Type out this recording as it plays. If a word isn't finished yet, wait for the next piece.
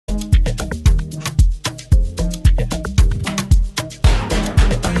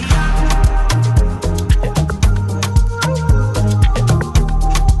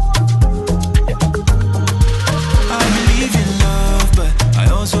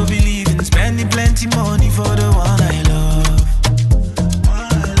also believe in spending plenty money for the one I love.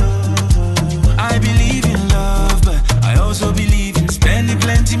 I believe in love, but I also believe in spending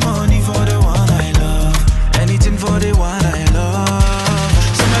plenty money for the one I love. Anything for the one I love.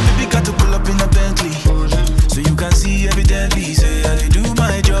 So my baby got to pull up in a Bentley, so you can see evidently. Say I do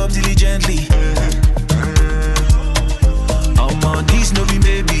my job diligently. I'm on this no be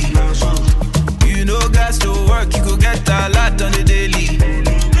baby. You know guys to work, you go get a lot on the daily.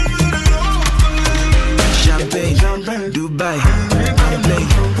 Champagne, Dubai, I'm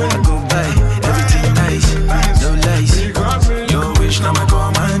late, I go buy everything nice, no lies. Your wish now my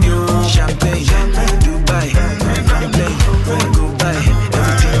command, you. Champagne, Dubai, I'm late, I go buy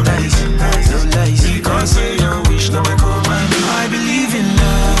everything nice, no lies. Because say your wish now my command. I believe in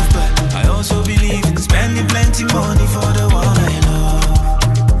love, but I also believe in spending plenty money for the one I love.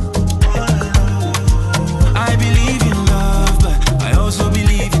 I believe in love, but I also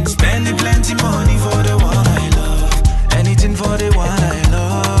believe in spending plenty money for the one I love. Anything for the one I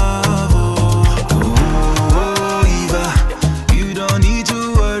love. Oh, Eva, you don't need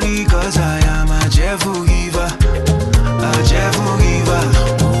to worry, cause I am a cheerful giver. A cheerful giver.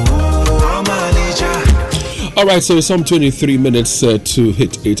 Oh, my nature. All right, so it's some 23 minutes to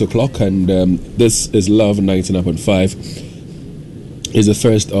hit 8 o'clock, and this is Love 99.5. It's the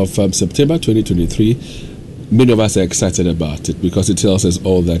 1st of September 2023. Many of us are excited about it because it tells us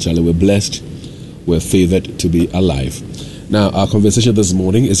all that Charlie, we're blessed, we're favored to be alive. Now, our conversation this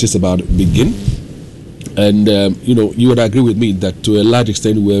morning is just about begin. And, you would agree with me that to a large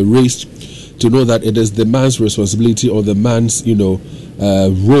extent we're raised to know that it is the man's responsibility or the man's, role,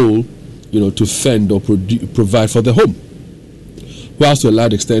 to fend or provide for the home. Whilst to a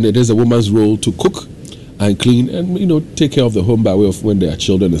large extent it is a woman's role to cook and clean and, take care of the home by way of when there are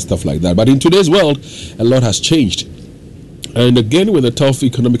children and stuff like that. But in today's world, a lot has changed. And again, with the tough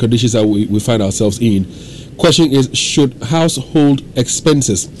economic conditions that we find ourselves in, question is, should household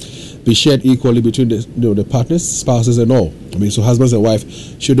expenses be shared equally between the partners, spouses and all? So husbands and wife,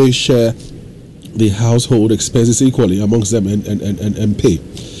 should they share the household expenses equally amongst them and pay?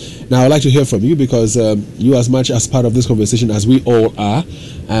 Now, I'd like to hear from you because you as much as part of this conversation as we all are.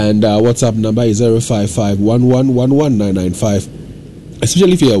 And WhatsApp number is 055-1111-995.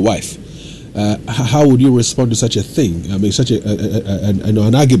 Especially if you're a wife, how would you respond to such a thing? Such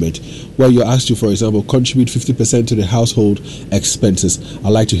an argument where you're asked to, for example, contribute 50% to the household expenses. I'd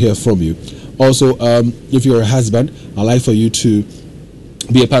like to hear from you. Also, if you're a husband, I'd like for you to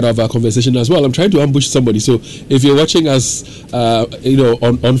be a part of our conversation as well. I'm trying to ambush somebody, so if you're watching us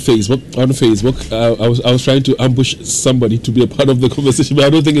on Facebook, I was trying to ambush somebody to be a part of the conversation, but I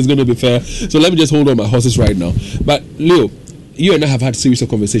don't think it's going to be fair, so let me just hold on my horses right now. But Leo, you and I have had series of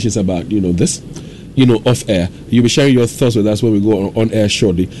conversations about this off air. You'll be sharing your thoughts with us when we go on air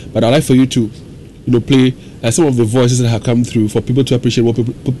shortly, but I'd like for you to play some of the voices that have come through for people to appreciate what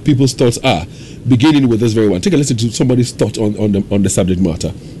people's thoughts are, beginning with this very one. Take a listen to somebody's thought on the subject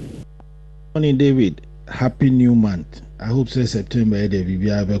matter. Morning, David. Happy new month. I hope September the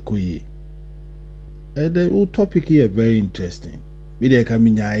whole topic here very interesting. You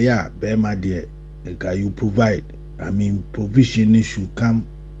provide. Provision should come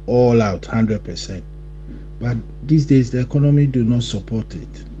all out 100%. But these days the economy do not support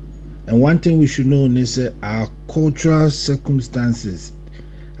it. And one thing we should know is our cultural circumstances,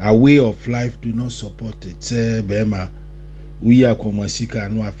 our way of life do not support it. Say, Bema, we are Komasika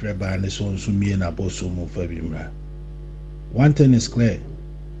and Wafreba and so on, so me and Abosomo Fabimra. One thing is clear: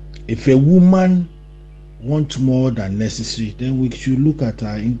 if a woman wants more than necessary, then we should look at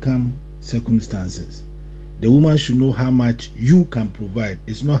our income circumstances. The woman should know how much you can provide.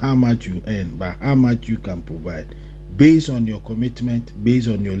 It's not how much you earn, but how much you can provide, based on your commitment, based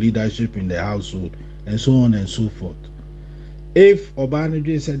on your leadership in the household, and so on and so forth. If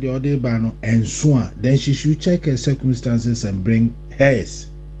Obanije said the other bano and so on, then she should check her circumstances and bring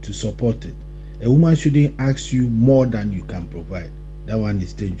hers to support it. A woman shouldn't ask you more than you can provide. That one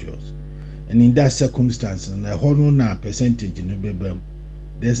is dangerous. And in that circumstance, and a whole percentage in the baby,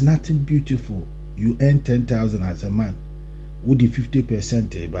 there's nothing beautiful. You earn 10,000 as a man. Would the 50%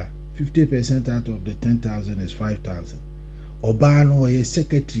 eba? 50% out of the 10,000 is 5,000. Obano or a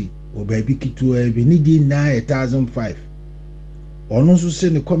secretary or baby kitu be needing 1,005. Or also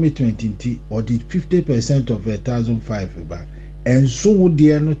send a commitment in tea or the 50% of 1,005 eba. And so would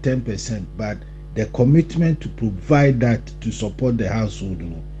the no 10%, but the commitment to provide that to support the household.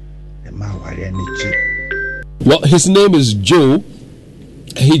 Well, his name is Joe.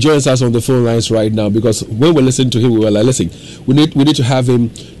 He joins us on the phone lines right now because when we listen to him, we were like, listen, we need to have him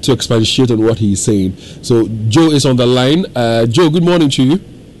to expatiate on what he's saying. So Joe is on the line. Joe, good morning to you.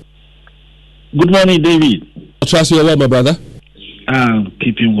 Good morning, David. I trust you are well, my brother. I'm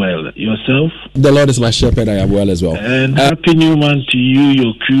keeping well. Yourself? The Lord is my shepherd. I am well as well. And happy new month to you,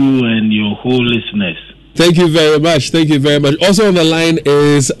 your crew, and your whole listeners. Thank you very much. Thank you very much. Also on the line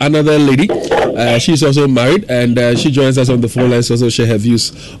is another lady. She's also married, and she joins us on the phone line to also share her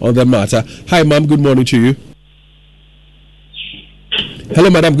views on the matter. Hi, ma'am. Good morning to you. Hello,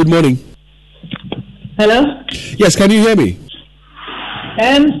 madam. Good morning. Hello? Yes, can you hear me?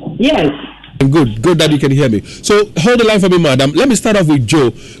 Yes. Good that you can hear me. So hold the line for me, madam. Let me start off with Joe.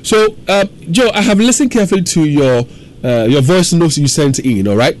 So, Joe, I have listened carefully to your voice notes you sent in,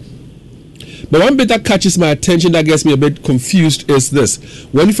 all right? But one bit that catches my attention that gets me a bit confused is this.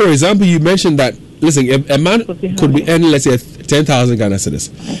 When, for example, you mentioned that, listen, a man could be earning, let's say, 10,000 Ghana cedis.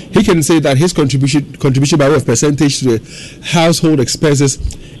 He can say that his contribution by way of percentage to the household expenses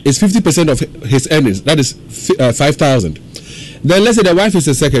is 50% of his earnings. That is 5,000. Then let's say the wife is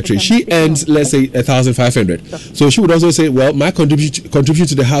a secretary. She earns, let's say, 1,500. So she would also say, well, my contribution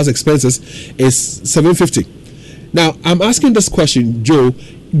to the house expenses is 750. Now, I'm asking this question, Joe.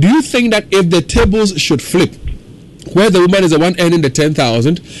 Do you think that if the tables should flip, where the woman is the one earning the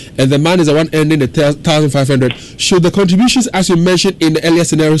 10,000 and the man is the one earning the 1,500, should the contributions, as you mentioned in the earlier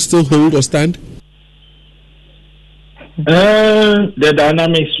scenario, still hold or stand? The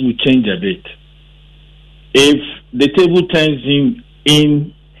dynamics will change a bit. If the table turns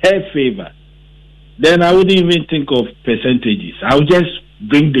in her favor, then I wouldn't even think of percentages. I would just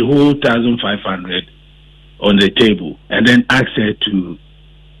bring the whole 1,500 on the table and then ask her to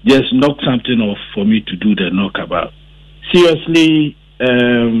just knock something off for me to do the knockabout. Seriously,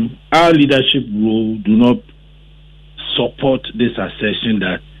 our leadership role do not support this assertion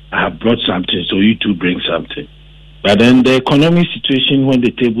that I have brought something, so you too bring something. But then the economic situation, when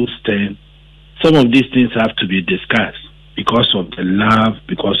the tables turn, some of these things have to be discussed because of the love,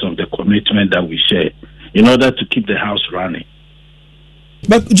 because of the commitment that we share in order to keep the house running.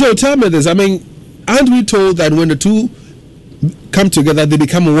 But Joe, tell me this. I mean, aren't we told that when the two come together, they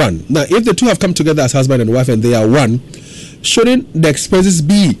become one? Now, if the two have come together as husband and wife and they are one, shouldn't the expenses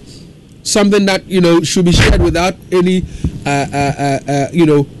be something that, should be shared without any,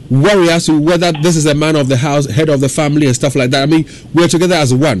 worry as to whether this is a man of the house, head of the family and stuff like that? I mean, we're together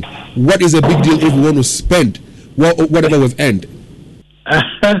as one. What is a big deal if we want to spend whatever we've earned?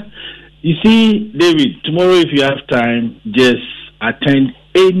 You see, David, tomorrow if you have time, just attend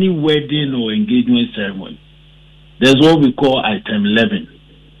any wedding or engagement ceremony. There's what we call item 11.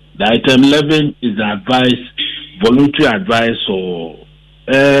 The item 11 is the advice, voluntary advice, or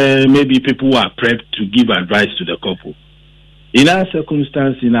maybe people who are prepped to give advice to the couple. In our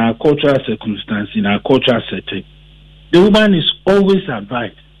circumstance, in our cultural circumstance, in our cultural setting, the woman is always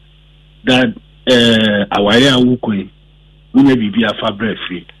advised that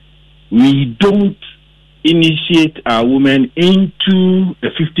we don't initiate our women into a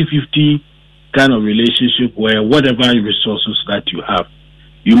 50-50 kind of relationship where whatever resources that you have,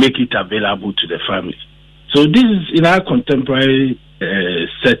 you make it available to the family. So this is, in our contemporary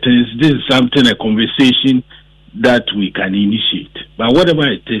settings, this is a conversation that we can initiate. But whatever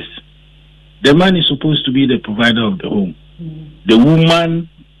it is, the man is supposed to be the provider of the home. The woman,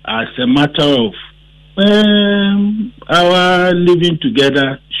 as a matter of our living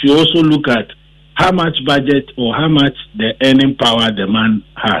together, should also look at how much budget or how much the earning power the man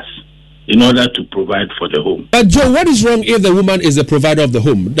has in order to provide for the home. But Joe, what is wrong if the woman is the provider of the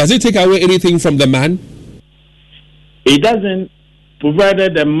home? Does it take away anything from the man? It doesn't,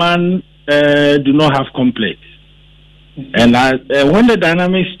 provided the man do not have complex. And when the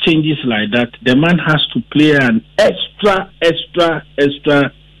dynamics changes like that, the man has to play an extra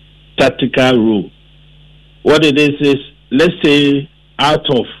tactical role. What it is, let's say, out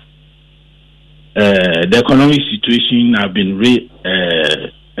of the economic situation have been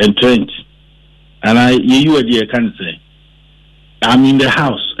entrenched, and I can say, I'm in the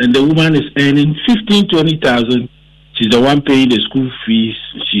house, and the woman is earning 20,000. She's the one paying the school fees.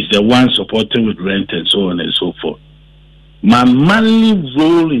 She's the one supporting with rent and so on and so forth. My manly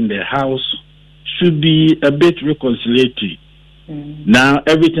role in the house should be a bit reconciliatory. Now,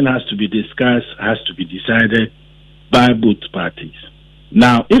 everything has to be discussed, has to be decided by both parties.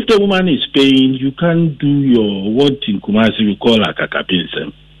 Now, if the woman is paying, you can't do your, what in Kumasi we call a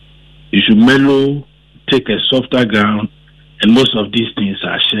kakapinsem. You should mellow, take a softer ground, and most of these things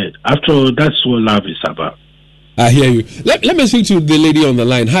are shared. After all, that's what love is about. I hear you. Let me speak to the lady on the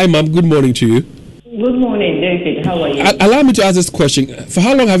line. Hi, ma'am. Good morning to you. Good morning, David. How are you? Allow me to ask this question. For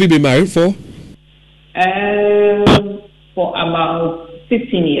how long have you been married for? For about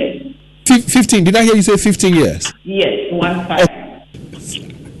 15 years. 15? Did I hear you say 15 years? Yes, 1 5.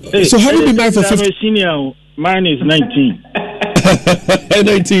 So have you been married for 50? I'm a senior. Mine is 19.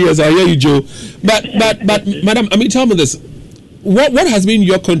 19 years. I hear you, Joe. But, madam, I mean, tell me this. What has been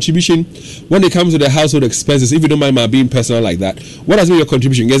your contribution when it comes to the household expenses? If you don't mind my being personal like that, what has been your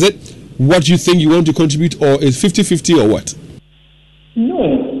contribution? Is it what you think you want to contribute, or is 50-50 or what?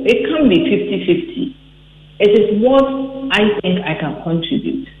 No, it can't be 50-50. It is what I think I can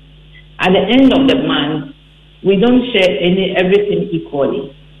contribute. At the end of the month, we don't share everything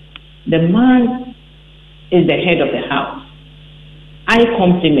equally. The man is the head of the house. I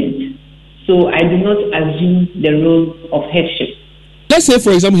complement. So I do not assume the role of headship. Let's say,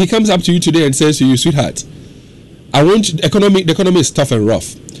 for example, he comes up to you today and says to you, sweetheart, I want the economy is tough and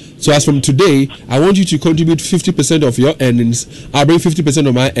rough. So as from today, I want you to contribute 50% of your earnings. I'll bring 50%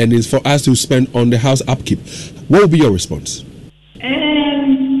 of my earnings for us to spend on the house upkeep. What will be your response?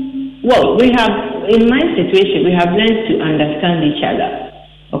 Well, in my situation, we have learned to understand each other.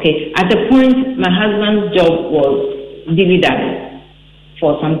 Okay, at a point, my husband's job was dividend.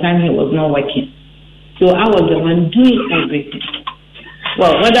 For some time, he was not working. So I was the one doing everything.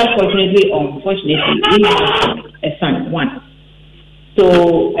 Well, whether fortunately or unfortunately, we have a son, one.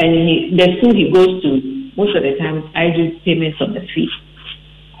 So, and the school he goes to, most of the time, I do payments of the fee.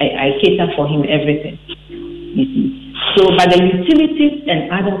 I cater for him everything. You see. So, but the utilities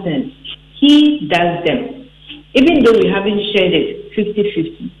and other things, he does them. Even though we haven't shared it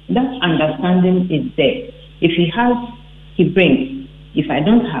 50-50, that understanding is there. If he has, he brings. If I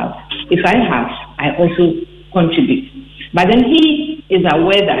have, I also contribute. But then he is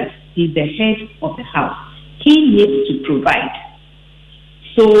aware that he's the head of the house. He needs to provide.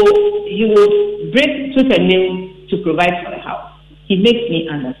 So he will break tooth and nail to provide for the house. He makes me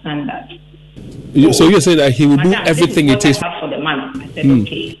understand that. So you're saying that he will do everything it takes for the month. I said,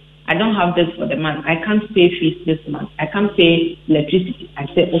 okay, I don't have this for the month. I can't pay fees this month. I can't pay electricity. I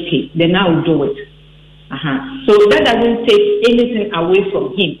said, okay, then I will do it. So that doesn't take anything away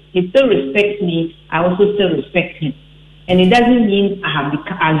from him. He still respects me. I also still respect him. And it doesn't mean I have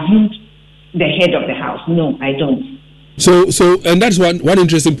assumed the head of the house. No, I don't. So, and that's one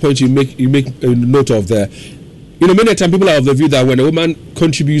interesting point you make a note of there. You know, many times people are of the view that when a woman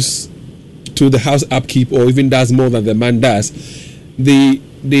contributes to the house upkeep or even does more than the man does, the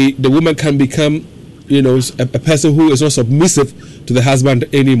woman can become, you know, a person who is not submissive to the husband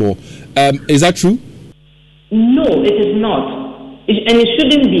anymore. Is that true? No, it is not. And it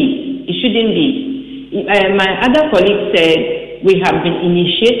shouldn't be. It shouldn't be. My other colleague said we have been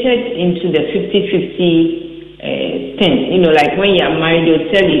initiated into the 50-50 thing. You know, like when you are married,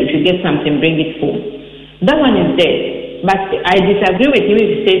 they'll tell you if you get something, bring it home. That one is there. But I disagree with him if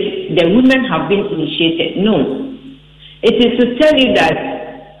he says the women have been initiated. No. It is to tell you that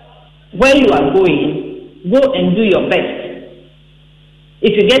where you are going, go and do your best.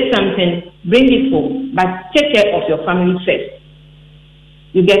 If you get something, bring it home, but take care of your family first.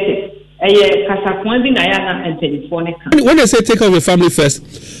 You get it? When I say take care of your family first,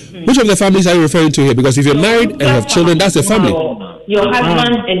 which of the families are you referring to here? Because if you're married and you have children, that's a family. Your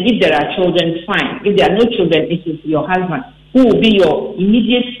husband, and if there are children, fine. If there are no children, it is your husband who will be your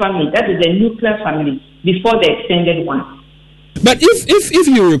immediate family. That is the nuclear family before the extended one. But if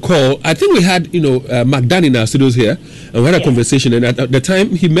you recall, I think we had, Mark Dan in our studios here, and we had a conversation, and at the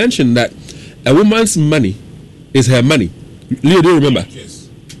time he mentioned that a woman's money is her money. Leo, do you remember? Yes.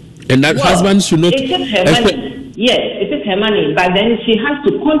 And that husband should not. It is her money. Yes, it is her money, but then she has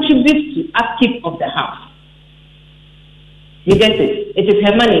to contribute to upkeep of the house. You get it? It is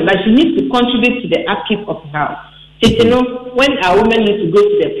her money, but she needs to contribute to the upkeep of the house. Just, when a woman used to go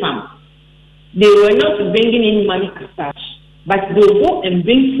to the farm, they were not bringing in money as such. But they will go and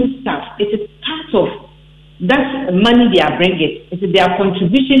bring food stuff. It is part of that money they are bringing. It is their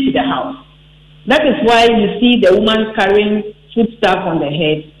contribution to the house. That is why you see the woman carrying food stuff on the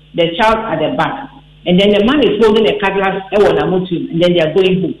head, the child at the back, and then the man is holding a cutlass, and then they are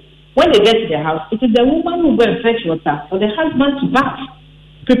going home. When they get to the house, it is the woman who go and fetch water for the husband to bath,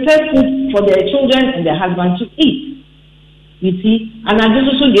 prepare food for their children and the husband to eat. You see, and I just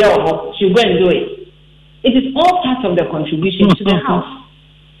also there, she'll go and do it. It is all part of the contribution to the house.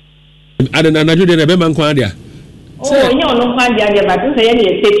 I don't know. Oh, no, but we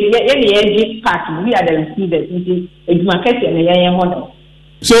are the receivers.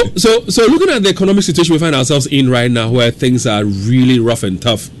 So looking at the economic situation we find ourselves in right now, where things are really rough and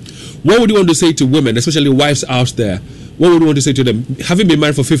tough, what would you want to say to women, especially wives out there? What would you want to say to them, having been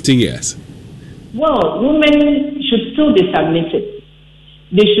married for 15 years? Well, women should still be submissive.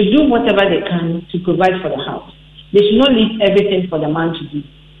 They should do whatever they can to provide for the house. They should not leave everything for the man to do.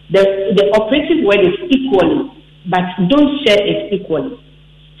 The operative word is equally, but don't share it equally.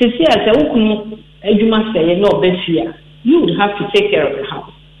 See, as a woman, Ejuma say, no, Befia, you would have to take care of the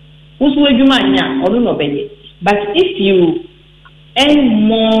house. Who's Ejuma, or no, but if you earn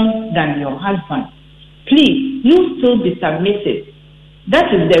more than your husband, please, you still be submissive.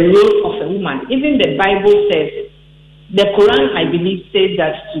 That is the role of a woman. Even the Bible says it. The Quran, I believe, says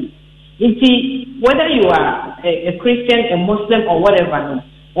that too. Whether you are a Christian, a Muslim, or whatever,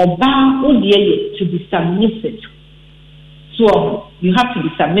 to be submissive. So you have to be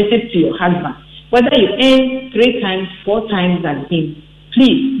submissive to your husband. Whether you earn 3 times, 4 times than him,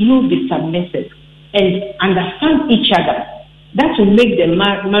 please, you be submissive and understand each other. That will make the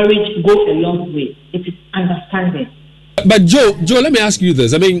marriage go a long way. It is understanding. But Joe, let me ask you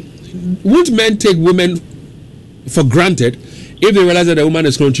this. I mean, would men take women for granted if they realize that a woman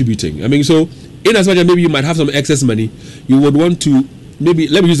is contributing? I mean, so in as much as maybe you might have some excess money, you would want to maybe,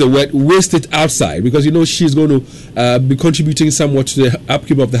 let me use the word, waste it outside because you know she's going to be contributing somewhat to the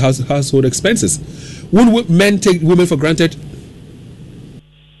upkeep of the household expenses. Would men take women for granted?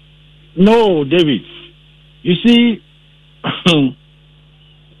 No, David. You see,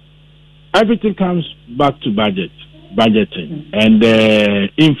 everything comes back to budgeting and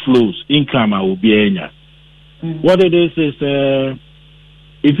inflows, income will be enya. What it is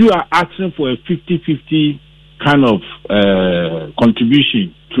if you are asking for a 50-50 kind of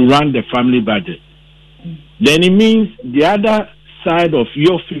contribution to run the family budget, then it means the other side of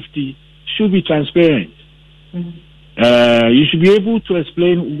your 50 should be transparent. You should be able to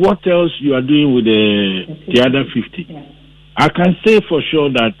explain what else you are doing with the other 50. Yeah. I can say for sure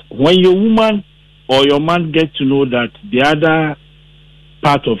that when your woman or your man get to know that the other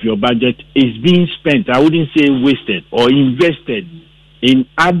part of your budget is being spent, I wouldn't say wasted or invested in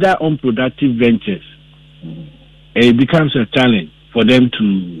other unproductive ventures, it becomes a challenge for them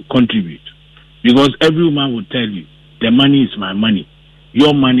to contribute. Because every woman will tell you, the money is my money.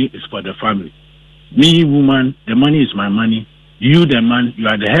 Your money is for the family. Me, woman, the money is my money. You, the man, you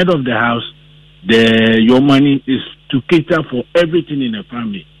are the head of the house. Your money is to cater for everything in the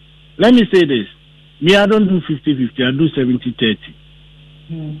family. Let me say this. Me, I don't do 50-50. I do 70-30.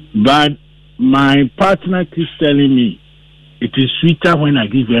 But my partner keeps telling me it is sweeter when I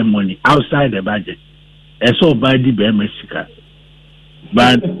give her money outside the budget. And so by the Mexican.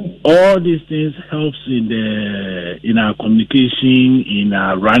 But all these things helps in our communication, in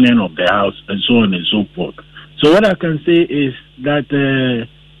our running of the house, and so on and so forth. So what I can say is that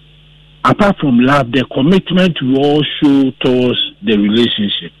apart from love, the commitment we all show towards the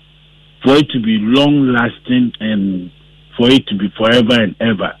relationship, for it to be long-lasting and for it to be forever and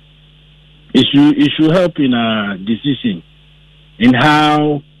ever, it should help in our decision in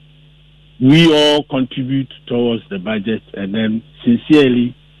how we all contribute towards the budget and then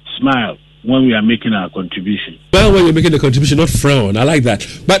sincerely smile when we are making our contribution. Well, when you're making the contribution, not frown. I like that.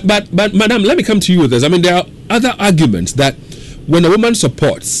 But Madam, let me come to you with this. I mean, there are other arguments that when a woman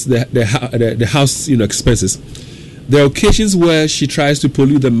supports the house, expenses, there are occasions where she tries to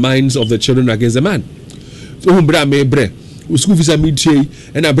pollute the minds of the children against the man. School visa and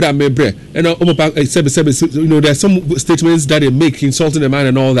there are some statements that they make insulting the man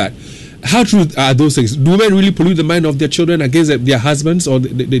and all that. How true are those things? Do women really pollute the mind of their children against their husbands or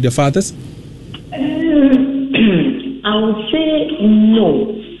their fathers? I would say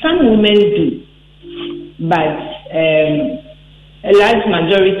no. Some women do, but a large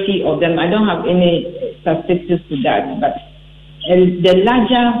majority of them, I don't have any statistics to that, but the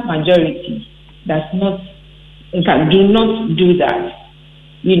larger majority does not, in fact, do not do that.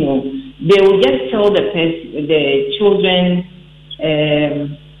 They will just tell the children,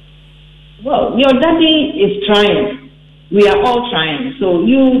 well, your daddy is trying. We are all trying. So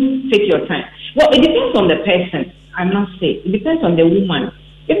you take your time. Well, it depends on the person, I must say. It depends on the woman.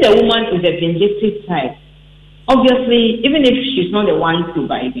 If the woman is a vindictive type, obviously, even if she's not the one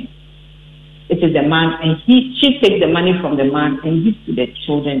providing, it is the man, and she takes the money from the man and gives to the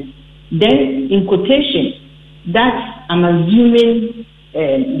children. Then, in quotation, that I'm assuming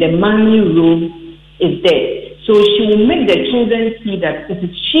the money rule is there. So she will make the children see that it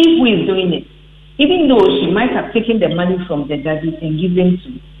is she who is doing it, even though she might have taken the money from the daddy and given to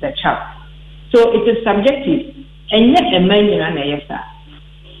the child. So it is subjective. And yet a man in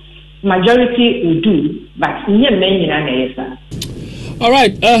majority will do, but yet men in all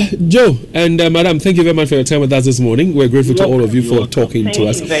right, Joe and Madam, thank you very much for your time with us this morning. We're grateful to all of you for talking to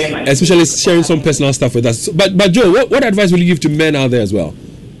us, especially sharing some personal stuff with us. But Joe, what advice will you give to men out there as well?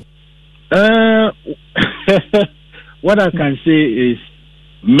 What I can say is,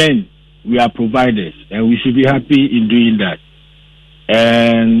 men, we are providers, and we should be happy in doing that.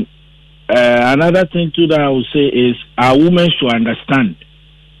 And another thing too that I would say is, our women should understand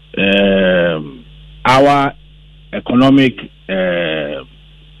our economic,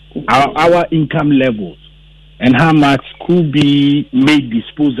 our income levels, and how much could be made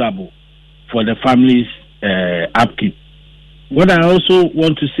disposable for the family's upkeep. What I also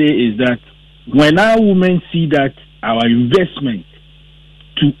want to say is that when our women see that our investment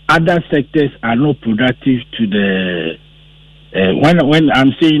to other sectors are not productive to the when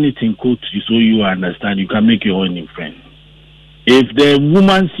I'm saying it in quotes so you understand, you can make your own inference. If the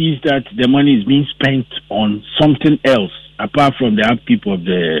woman sees that the money is being spent on something else apart from the upkeep of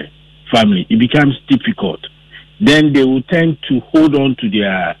the family, it becomes difficult. Then they will tend to hold on to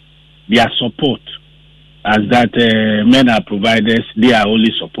their support, as that men are providers, they are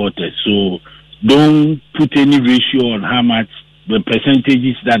only supporters. So don't put any ratio on how much the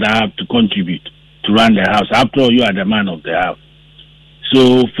percentages that I have to contribute to run the house. After all, you are the man of the house.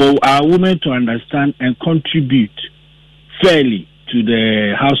 So for our women to understand and contribute fairly to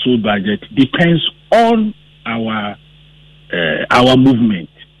the household budget depends on our movement.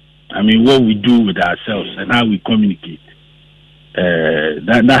 I mean, what we do with ourselves and how we communicate.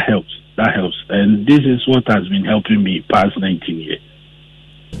 That helps. That helps. And this is what has been helping me past 19 years.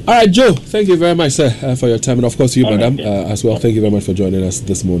 All right, Joe, thank you very much, sir, for your time. And of course, you, madam, as well. Thank you very much for joining us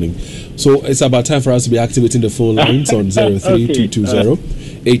this morning. So it's about time for us to be activating the phone lines on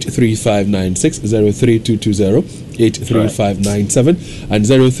 03220-83596, 03220-83597, and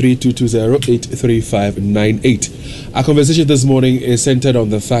 03220-83598. Our conversation this morning is centered on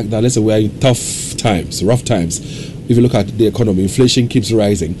the fact that, listen, we are in tough times, rough times. If you look at the economy, inflation keeps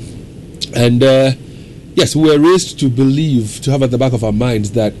rising. And yes, we are raised to believe, to have at the back of our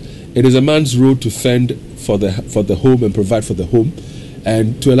minds that it is a man's role to fend for the home and provide for the home,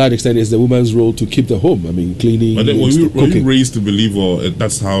 and to a large extent, it's the woman's role to keep the home. I mean, cleaning. But then were you raised to believe, or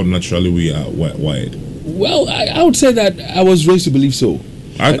that's how naturally we are wired? Well, I would say that I was raised to believe so,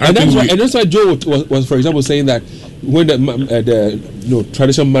 and that's why Joe was, for example, saying that when the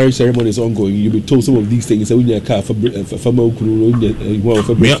traditional marriage ceremony is ongoing, you'll be told some of these things. I'm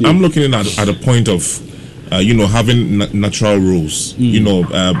looking at a point of having natural rules.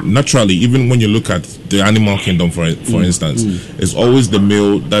 Naturally, even when you look at the animal kingdom, for instance, it's always the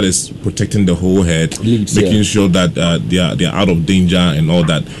male that is protecting the whole herd, making sure that they are out of danger and all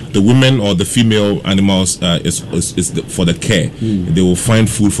that. The women or the female animals is for the care. They will find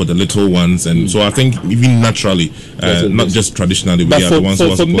food for the little ones, and so I think even naturally, not just traditionally, we are the ones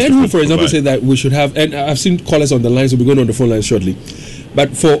who are supposed to provide. For men who, for example, say that we should have, and I've seen callers on the line, so we'll be going on the phone line shortly.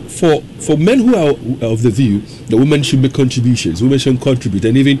 But for men who are of the view that women should make contributions, women should contribute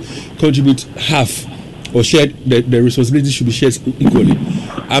and even contribute half or share the responsibility should be shared equally.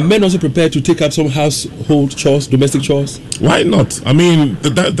 Are men also prepared to take up some household chores, domestic chores? Why not? I mean,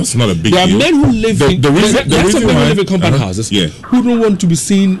 that's not a big deal. There are men who live in compound houses who don't want to be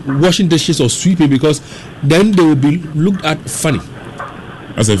seen washing dishes or sweeping because then they will be looked at funny.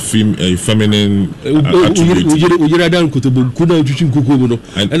 As a feminine attribute. I know a lady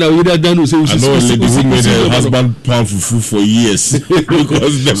who made her husband pound for food for years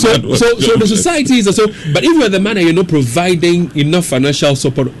because so the society is so. But if you are the man and you're not providing enough financial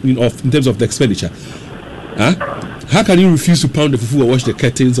support in terms of the expenditure, how can you refuse to pound the fufu or wash the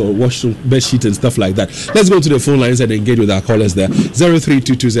curtains or wash some bed sheets and stuff like that? Let's go to the phone lines and engage with our callers there.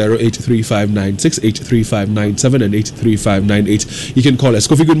 03220-83596, 83597 and 83598. You can call us.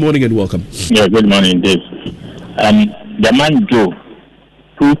 Kofi, good morning and welcome. Yeah, good morning, Dave. The man Joe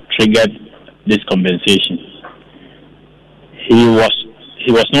who triggered this compensation, he was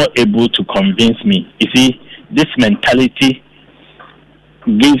not able to convince me. You see, this mentality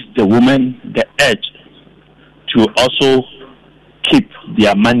gives the woman the edge to also keep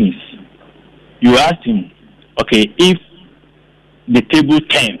their monies. You asked him, okay, if the table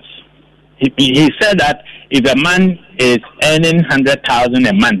turns, he said that if a man is earning 100,000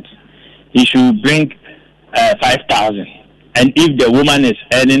 a month, he should bring 5,000, and if the woman is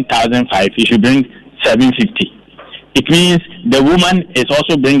earning 1,500, he should bring 750. It means the woman is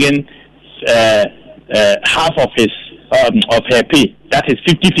also bringing half of her pay. That is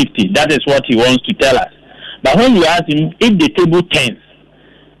 50-50. That is what he wants to tell us. But when you ask him if the table turns,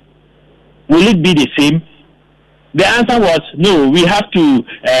 will it be the same? The answer was no. We have to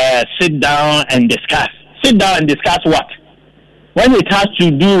sit down and discuss. Sit down and discuss what? When it has to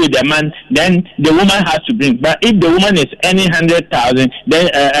do with the man, then the woman has to bring. But if the woman is earning 100,000, then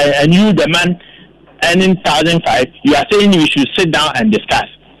and you, the man, earning 1,500, you are saying we should sit down and discuss.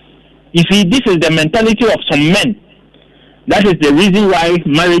 You see, this is the mentality of some men. That is the reason why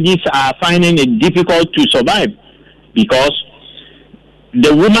marriages are finding it difficult to survive, because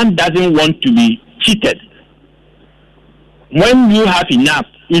the woman doesn't want to be cheated. when you have enough,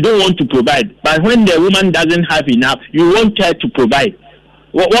 you don't want to provide. But when the woman doesn't have enough, you want her to provide.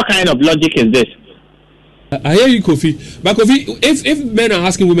 What kind of logic is this? I hear you, Kofi. But Kofi, if men are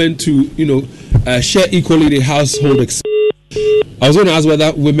asking women to, share equally the household expenses, I was going to ask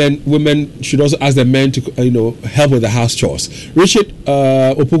whether women should also ask the men to, help with the house chores. Richard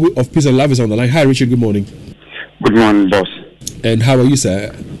Opoku of Peace and Love is on the line. Hi, Richard. Good morning. Good morning, boss. And how are you,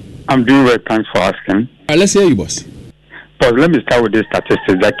 sir? I'm doing well. Thanks for asking. Let's hear you, boss. But let me start with the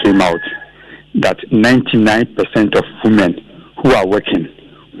statistics that came out that 99% of women who are working,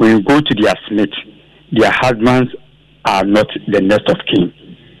 when you go to their smith, their husbands are not the next of kin.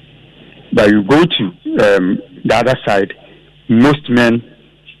 But you go to the other side, most men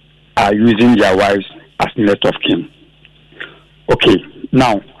are using their wives as next of kin. Okay,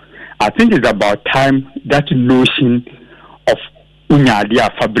 now, I think it's about time that notion of unya dia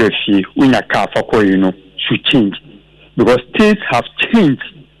fabrefi, unya ka fako, should change. Because things have changed.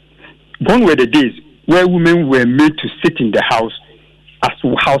 Gone were the days where women were made to sit in the house as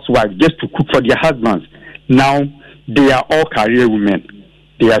housewives just to cook for their husbands. Now they are all career women.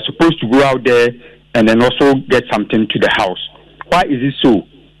 They are supposed to go out there and then also get something to the house. Why is it so?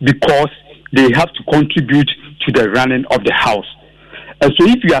 Because they have to contribute to the running of the house. And so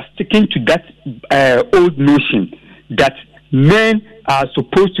if you are sticking to that old notion that men are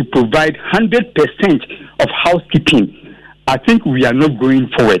supposed to provide 100% of housekeeping, I think we are not going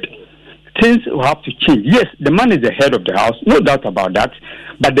forward. Things will have to change. Yes, the man is the head of the house, no doubt about that,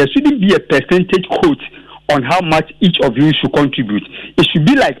 but there shouldn't be a percentage quote on how much each of you should contribute. It should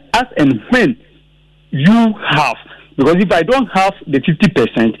be like as and when you have, because if I don't have the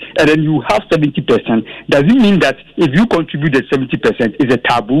 50% and then you have 70%, does it mean that if you contribute the 70% is a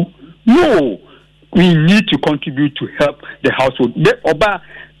taboo? No. We need to contribute to help the household. Dave,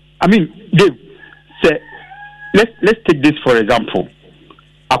 let's take this for example.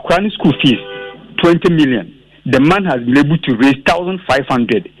 Akwani school fees, 20 million. The man has been able to raise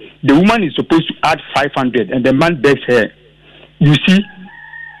 1,500. The woman is supposed to add 500, and the man begs her. You see,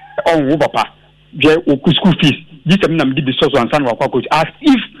 papa, school fees. This as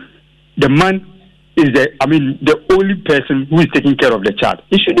if the man is the only person who is taking care of the child.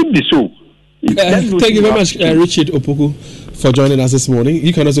 It shouldn't be so. Thank you very much, Richard Opoku, for joining us this morning.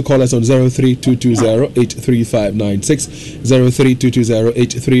 You can also call us on 03-220-83596,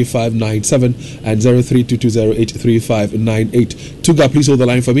 03-220-83597, and 03-220-83598. Tuga, please hold the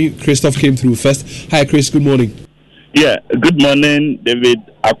line for me. Christoph came through first. Hi, Chris. Good morning. Yeah, good morning, David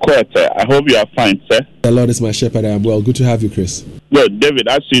Akwete. I hope you are fine, sir. The Lord is my shepherd. I am well. Good to have you, Chris. Well, David,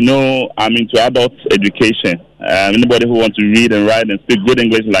 as you know, I'm into adult education. Anybody who wants to read and write and speak good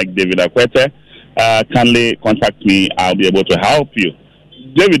English like David Akwete, kindly contact me. I'll be able to help you.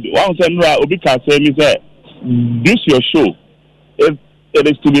 David, one thing Obika said me say, this your show. If it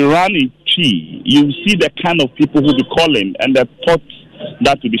is to be run in Chi, you see the kind of people who be calling and the thoughts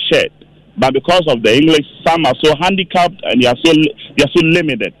that to be shared. But because of the English, some are so handicapped and they are so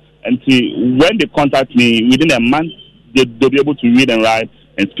limited. And see, when they contact me within a month, they'll be able to read and write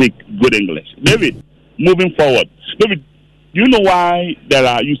and speak good English. David, moving forward. David, do you know why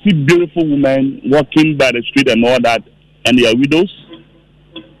you see beautiful women walking by the street and all that, and they are widows?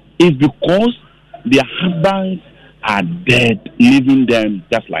 It's because their husbands are dead, leaving them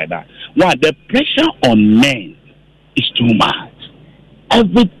just like that. Why? The pressure on men is too much.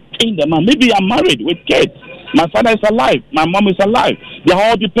 Everything the man, maybe I'm married with kids. My father is alive. My mom is alive. They are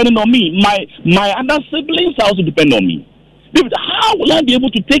all depending on me. My other siblings also depend on me. David, how will I be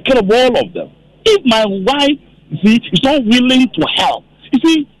able to take care of all of them if my wife, is not willing to help? You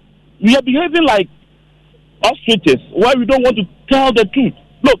see, we are behaving like ostriches where we don't want to tell the truth.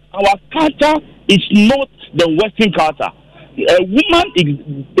 Look, our culture is not the Western culture. A woman,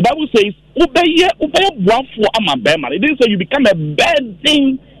 the Bible says, it didn't say you become a bad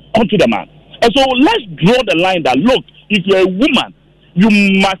thing unto the man. And so let's draw the line that, look, if you're a woman, you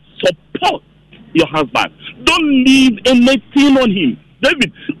must support your husband. Don't leave anything on him.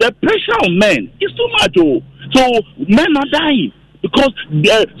 David, the pressure on men is too much. So men are dying because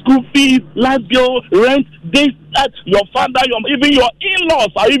their school fees, life bill, rent, your father, even your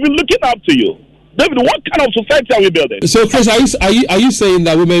in-laws are even looking up to you. David, what kind of society are we building? So, Chris, are you saying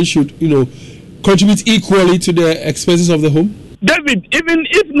that women should, contribute equally to the expenses of the home? David, even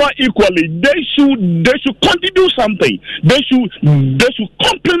if not equally, they should contribute something. They should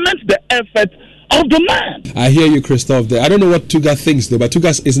complement the effort of the man. I hear you, Christoph. There. I don't know what Tuga thinks though, but Tuga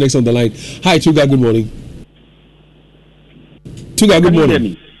is next on the line. Hi, Tuga. Good morning. Tuga, good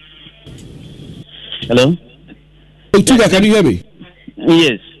morning. Hello. Oh, Tuga, can you hear me?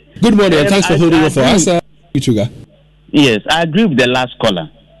 Yes. Good morning, and thanks for holding on for us. Tuga. Yes, I agree with the last caller.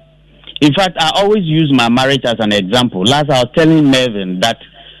 In fact, I always use my marriage as an example. Last, I was telling Mervyn that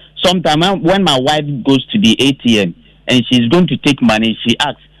sometimes when my wife goes to the ATM and she's going to take money, she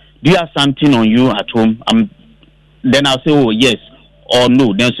asks, "Do you have something on you at home?" Then I'll say, "Oh, yes," or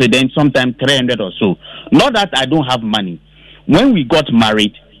 "No." Then sometimes 300 or so. Not that I don't have money. When we got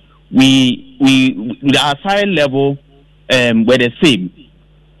married, our salary level were the same,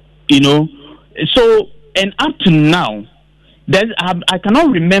 So, and up to now, I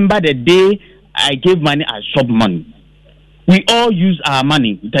cannot remember the day I gave money as shop money. We all use our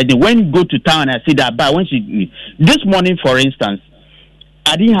money. When you go to town, I see that. But this morning, for instance,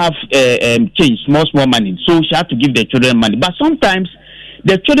 I didn't have change, small money, so she had to give the children money. But sometimes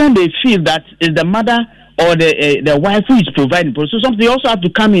the children, they feel that it's the mother or the wife who is providing. So sometimes they also have to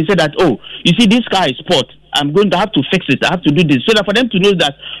come in and say that, "Oh, you see, this car is spoiled. I'm going to have to fix it. I have to do this," so that for them to know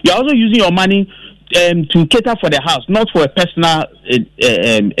that you're also using your money to cater for the house, not for a personal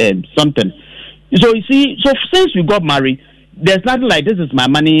something. So you see, since we got married, there's nothing like this is my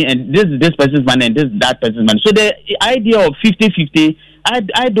money and this is this person's money and this is that person's money. So the idea of 50-50,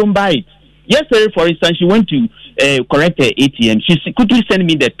 I don't buy it. Yesterday, for instance, she went to correct her ATM. She quickly sent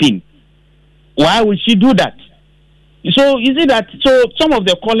me the PIN. Why would she do that? So you see that. So some of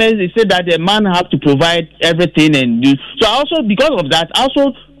the callers, they say that the man have to provide everything and do. So I also, because of that, I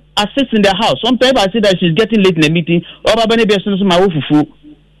also assist in the house. Sometimes I see that she's getting late in the meeting.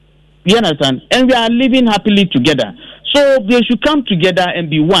 You understand? And we are living happily together. So they should come together and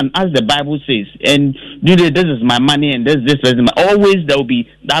be one, as the Bible says. And do this is my money and this is my. Always there will be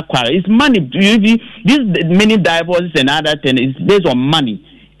that quarrel. It's money. These many divorces and other things is based on money.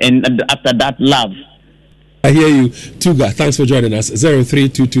 And after that, love. I hear you, Tuga. Thanks for joining us.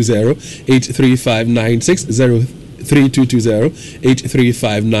 03220-83596,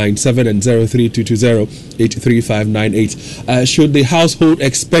 03220-83597, and 03220-83598. Should the household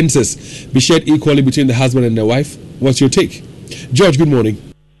expenses be shared equally between the husband and the wife? What's your take? George, good morning.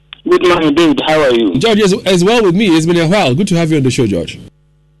 Good morning, David. How are you? George, as well with me. It's been a while. Good to have you on the show, George.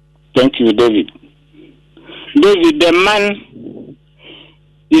 Thank you, David. David, the man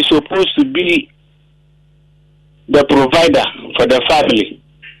is supposed to be the provider for the family.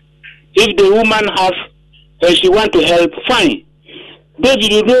 If the woman has and she want to help, fine.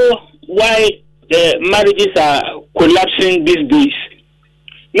 David, you know why marriages are collapsing these days?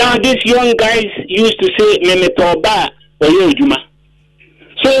 Now these young guys used to say "Memetoba Oyojuma."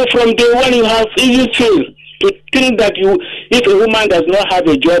 So from day one you have easy feel to think that if a woman does not have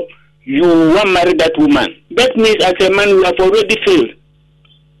a job, you want to marry that woman. That means as a man you have already failed.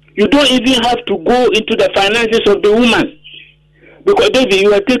 You don't even have to go into the finances of the woman. Because David,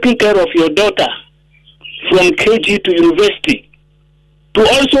 you are taking care of your daughter from KG to university to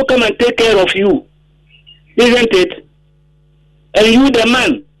also come and take care of you. Isn't it? And you, the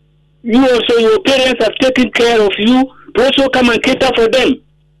man, you also, your parents have taken care of you to also come and cater for them.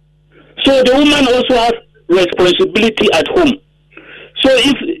 So the woman also has responsibility at home. So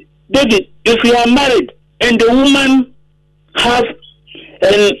David, if you are married and the woman have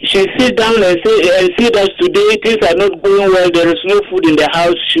and she sit down and see that today things are not going well, there is no food in the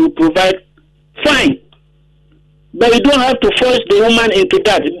house, she will provide, fine. But you don't have to force the woman into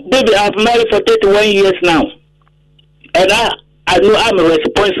that. Baby, I've married for 31 years now. And I know I'm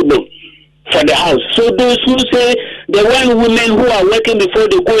responsible for the house. So those who say the one women who are working before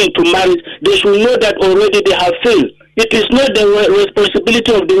they go into marriage, they should know that already they have failed. It is not the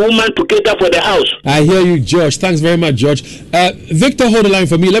responsibility of the woman to cater for the house. I hear you, George. Thanks very much, George. Victor, hold the line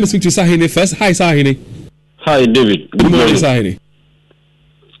for me. Let me speak to Sahini first. Hi, Sahini. Hi, David. Good morning, Sahini.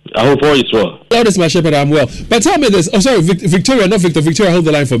 I hope all is well. Oh, this is my shepherd. I'm well. But tell me this. Oh, sorry, Victoria, not Victor. Victoria, hold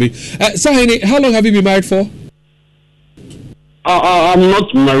the line for me. Sahini, how long have you been married for? I'm not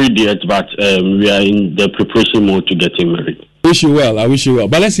married yet, but we are in the preparation mode to getting married. Wish you well. I wish you well.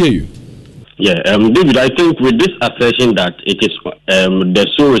 But let's hear you. Yeah, David, I think with this assertion that it is the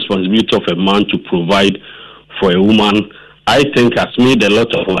sole responsibility of a man to provide for a woman, I think has made a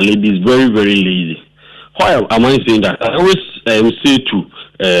lot of our ladies very, very lazy. Why am I saying that? I always say to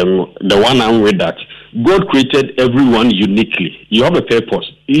the one I'm with that God created everyone uniquely. You have a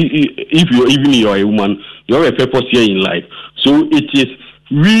purpose. If you're a woman, you have a purpose here in life. So it is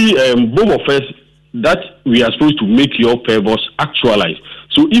we both of us that we are supposed to make your purpose actualize.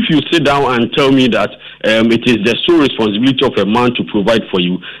 So if you sit down and tell me that it is the sole responsibility of a man to provide for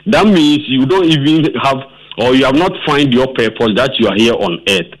you, that means you don't even have, or you have not found your purpose that you are here on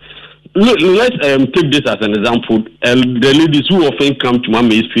earth. Let's take this as an example. The ladies who often come to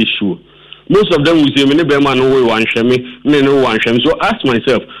Mama's face show, most of them will say, so ask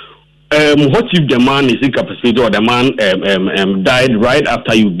myself, what if the man is incapacitated or the man died right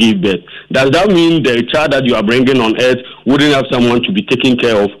after you gave birth? Does that mean the child that you are bringing on earth wouldn't have someone to be taken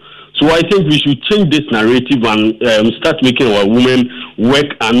care of? So I think we should change this narrative and start making our women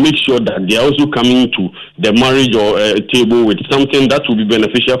work and make sure that they are also coming to the marriage or table with something that will be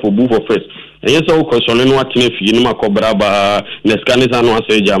beneficial for both of us. No.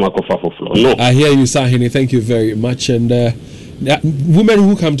 I hear you, Sahini. Thank you very much. And women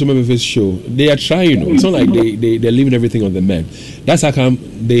who come to Memphis show, they are trying. It's not like they're leaving everything on the men. That's how come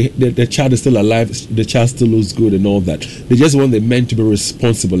the child is still alive, the child still looks good and all that. They just want the men to be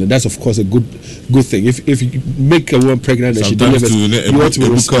responsible, and that's of course a good thing. If you make a woman pregnant and she delivers, you want to be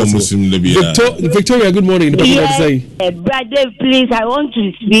responsible. Victoria, good morning. Brother, please, I want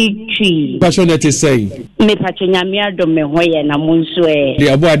to speak to you. Passionate is saying. Me Pachonyamia do me hoye na munswe. The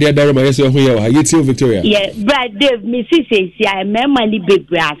abo ade daruma yeso hoye wa. Yeti Victoria. Yeah, brother, me say I remember ni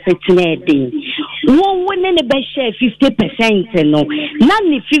baby asetne din. Wo wone ne be share 50% no. Na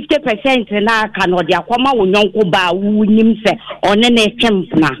ni 50% na aka no de akwama wo nyonko ba wo nim se one na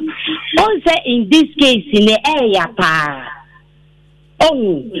kempna. On say in this case ne eya pa. Oh,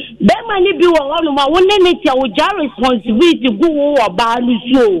 be mani bi wo no ma wone ne tia wo ja responsibility go wo ba lu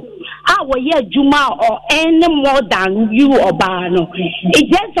so. I will hear Juma or any more than you or Bano. It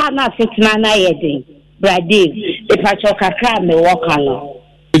just not 6 Brady, if I talk a crime, me walk along.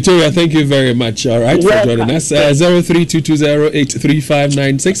 Victoria, thank you very much. All right, for joining us.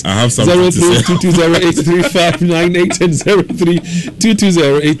 0322083596. I have something 0322083598 and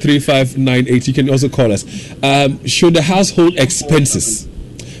 0322083598. You can also call us. Should the household expenses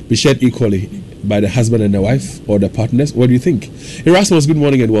be shared equally by the husband and the wife or the partners? What do you think? Erasmus, good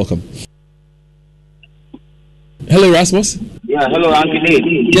morning and welcome. Hello, Erasmus. Yeah, hello, Uncle Dave.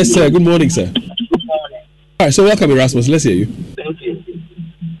 Yes, sir. Good morning, sir. Good morning. All right, so welcome, Erasmus. Let's hear you. Thank you.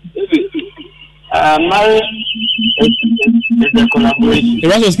 Marriage is a collaboration.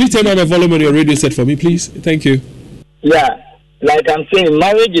 Erasmus, please turn on the volume on your radio set for me, please. Thank you. Yeah, like I'm saying,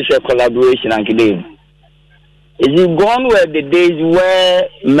 marriage is a collaboration, Uncle Dave. Is it gone were the days where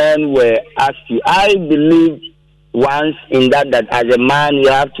men were asked to? I believe once in that as a man you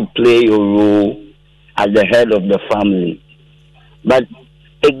have to play your role as the head of the family. But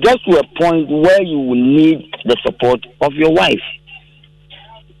it gets to a point where you will need the support of your wife.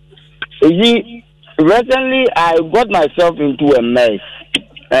 You see, recently I got myself into a mess,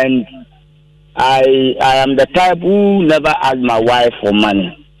 and I am the type who never asked my wife for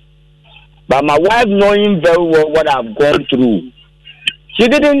money. But my wife, knowing very well what I've gone through, she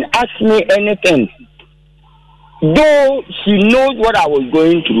didn't ask me anything. Though she knows what I was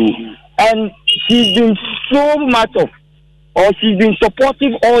going through, and she's been she's been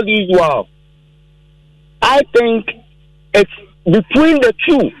supportive all these while. I think it's between the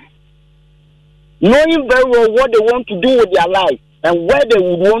two, knowing very well what they want to do with their life and where they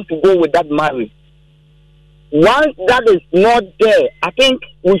would want to go with that marriage. Once that is not there, I think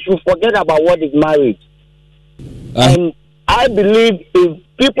we should forget about what is marriage. And I believe if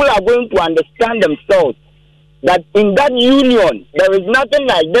people are going to understand themselves, that in that union, there is nothing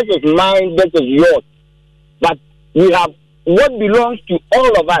like this is mine, this is yours. But we have what belongs to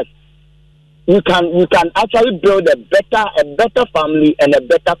all of us. We can actually build a better family and a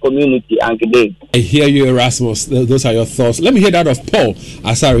better community. Today, I hear you, Erasmus. Those are your thoughts. Let me hear that of Paul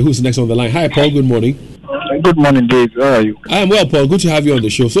Asari, who's next on the line. Hi, Paul. Good morning. Good morning, Dave. How are you? I am well, Paul. Good to have you on the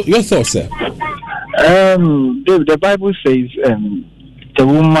show. So, your thoughts, sir? Dave, the Bible says the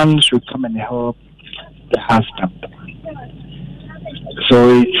woman should come and help the husband.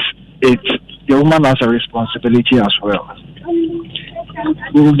 So it's the woman has a responsibility as well.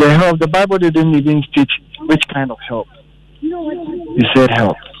 The Bible didn't even state which kind of help. It said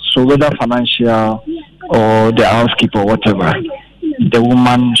help. So whether financial or the housekeeper or whatever, the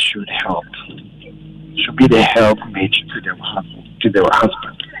woman should help. Should be the helpmate to the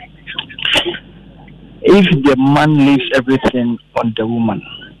husband. If the man leaves everything on the woman,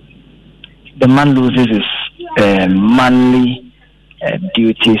 the man loses his manly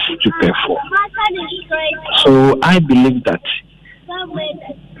duties to perform. So I believe that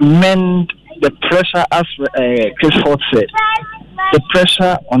men, the pressure, as Chris Ford said, the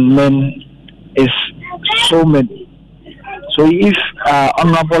pressure on men is so many. So if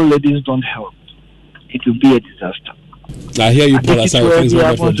honorable ladies don't help, it will be a disaster. I hear you, Paul Asari. Thanks very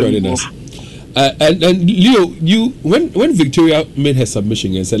much for joining us. And Leo, when Victoria made her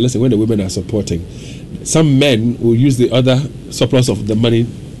submission and said, listen, when the women are supporting, some men will use the other surplus of the money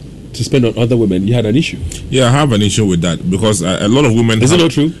to spend on other women, you had an issue. Yeah, I have an issue with that because a lot of women. Is it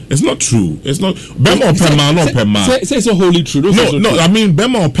not true? It's not true. It's not. Bema or Pema, not Pema. Say it's not wholly true. No. I mean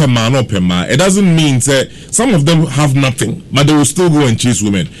Bema or Pema, not Pema. It doesn't mean that some of them have nothing, but they will still go and chase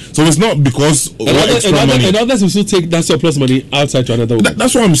women. So it's not because and others will still take that surplus money outside to another woman.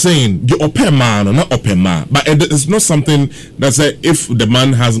 That's what I'm saying. The Opema, not Opema. But it's not something that say if the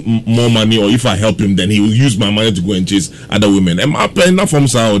man has more money or if I help him, then he will use my money to go and chase other women. Am I playing that from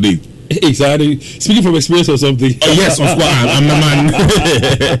Saudi? Exactly. Speaking from experience or something. Oh, yes, of course. I'm a man.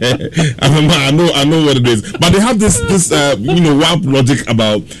 I'm a man. I know what it is. But they have this wild logic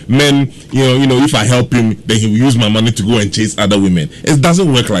about men. You know, if I help him, then he will use my money to go and chase other women. It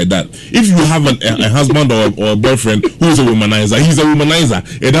doesn't work like that. If you have a husband or a boyfriend who is a womanizer, he's a womanizer.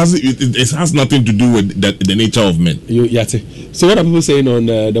 It has nothing to do with the nature of men. Yati. So what are people saying on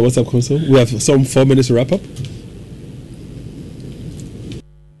the WhatsApp console? We have some 4 minutes to wrap up.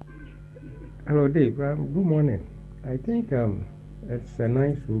 Hello, Dave. Good morning. I think it's a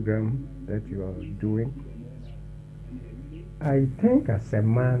nice program that you are doing. I think as a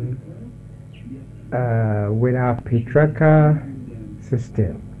man, with our patriarchal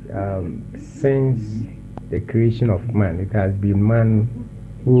system, since the creation of man, it has been man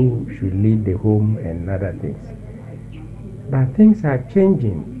who should lead the home and other things. But things are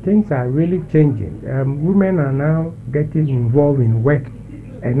changing. Things are really changing. Women are now getting involved in work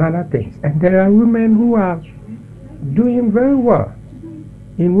and other things. And there are women who are doing very well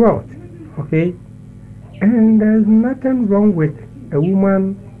in wealth, okay? And there's nothing wrong with a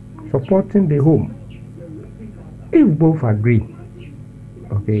woman supporting the home. If both agree,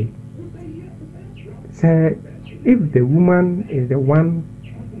 okay? So if the woman is the one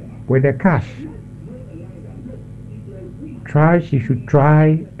with the cash, she should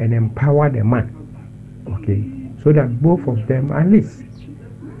try and empower the man, okay? So that both of them at least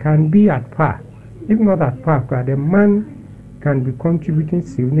can be at par. If not at par, the man can be contributing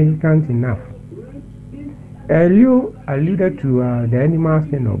significant enough. You alluded to the animal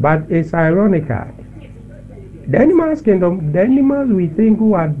kingdom, but it's ironical. The animal kingdom, the animals we think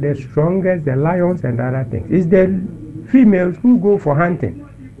who are the strongest, the lions and other things, is the females who go for hunting,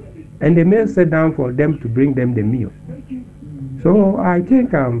 and the males sit down for them to bring them the meal. So I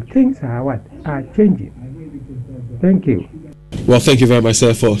think things are changing. Thank you. Well, thank you very much,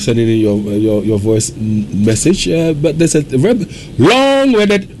 sir, for sending in your voice message. But there's a very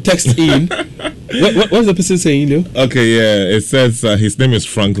long-worded text in. What's the person saying, Leo? Okay, yeah, it says his name is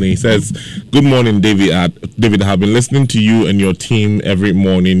Franklin. He says, "Good morning, David. David, I have been listening to you and your team every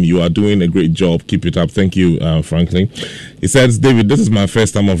morning. You are doing a great job. Keep it up." Thank you, Franklin. He says, "David, this is my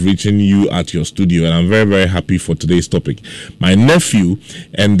first time of reaching you at your studio, and I'm very, very happy for today's topic. My nephew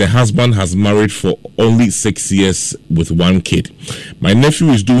and the husband has married for only 6 years with 1 kid. My nephew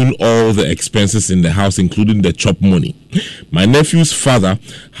is doing all the expenses in the house, including the chop money. My nephew's father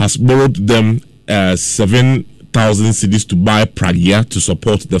has borrowed them 7,000 cedis to buy pragya to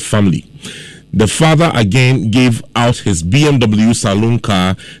support the family. The father again gave out his BMW saloon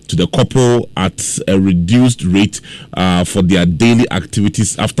car to the couple at a reduced rate for their daily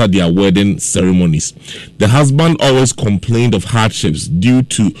activities after their wedding ceremonies. The husband always complained of hardships due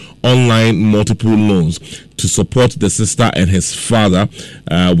to online multiple loans to support the sister and his father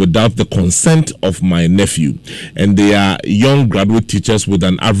without the consent of my nephew. And they are young graduate teachers with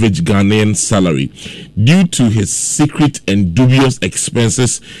an average Ghanaian salary. Due to his secret and dubious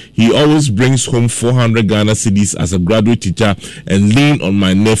expenses, he always brings home 400 Ghana cedis as a graduate teacher and lean on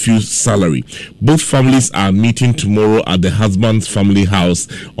my nephew's salary. Both families are meeting tomorrow at the husband's family house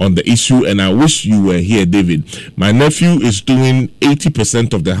on the issue, and I wish you were here, David. My nephew is doing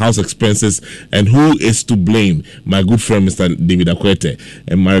 80% of the house expenses, and who is to blame? My good friend, Mr. David Akwete.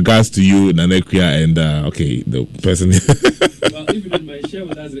 And my regards to you, Nanekia, and the person. Well, if you don't mind, share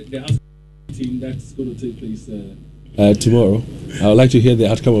with us the house meeting that's going to take place tomorrow. I would like to hear the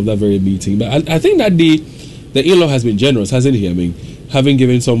outcome of that very meeting. But I think that the in-law has been generous, hasn't he? I mean, having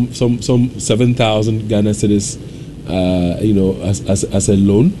given some 7,000 Ghana cedis, as a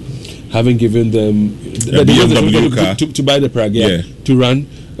loan, having given them the BMW car to buy the Pragya to run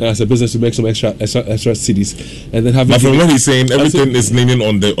as a business to make some extra cedis, and then having. But from what he's saying, everything is leaning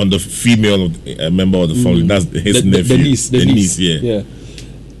on the female member of the family. That's his nephew, the niece, yeah.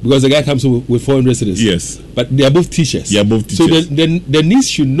 Because the guy comes with 400 cedis. Yes. But they are both teachers. So the niece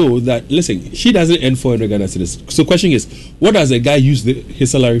should know that, listen, she doesn't earn 400 Ghana cedis. So the question is, what does the guy use his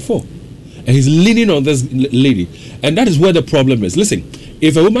salary for? And he's leaning on this lady. And that is where the problem is. Listen,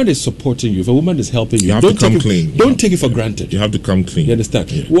 if a woman is supporting you, if a woman is helping you, have to come clean. Don't take it for granted. You have to come clean. You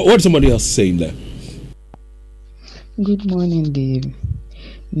understand? Yeah. What is somebody else saying there? Good morning, Dave.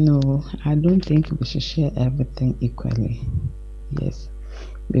 No, I don't think we should share everything equally. Yes,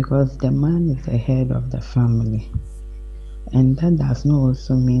 because the man is the head of the family. And that does not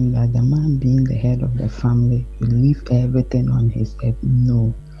also mean that the man being the head of the family will leave everything on his head.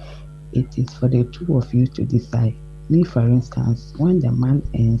 No, it is for the two of you to decide. Me, for instance, when the man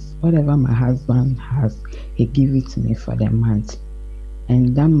earns whatever my husband has, he gives it to me for the month.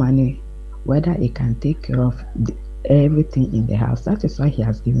 And that money, whether he can take care of everything in the house, that is why he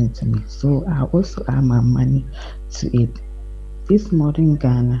has given it to me. So I also add my money to it. This modern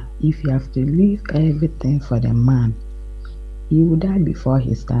Ghana, if you have to leave everything for the man, he will die before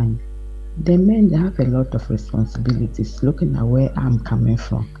his time. The men, they have a lot of responsibilities, looking at where I'm coming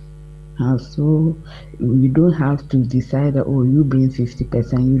from. And so we don't have to decide that, oh, you bring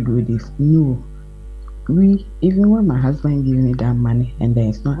 50%, you do this. No. Even when my husband gives me that money and then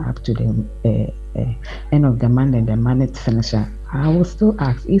it's not up to the end of the month and the money is finished, I will still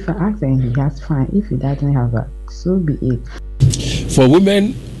ask. If I ask and he has, fine. If he doesn't have it, so be it. For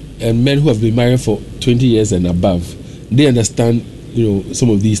women and men who have been married for 20 years and above, they understand, some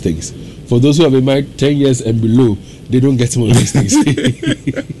of these things. For those who have been married 10 years and below, they don't get some of these things.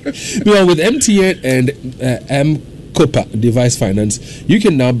 Meanwhile, with MTN and M-Kopa Device Finance, you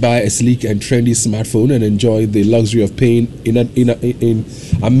can now buy a sleek and trendy smartphone and enjoy the luxury of paying in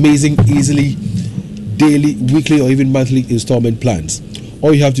amazing, easily, daily, weekly, or even monthly installment plans.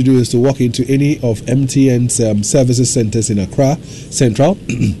 All you have to do is to walk into any of MTN's services centers in Accra Central,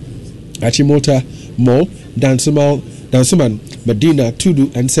 Achimota Mall, Dansuman, Medina,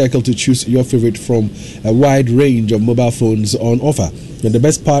 Tudu, and Circle to choose your favorite from a wide range of mobile phones on offer. And the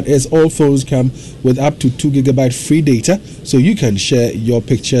best part is all phones come with up to 2 GB free data, so you can share your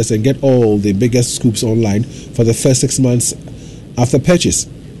pictures and get all the biggest scoops online for the first 6 months after purchase.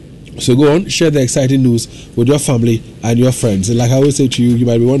 So go on, share the exciting news with your family and your friends. And like I always say to you, you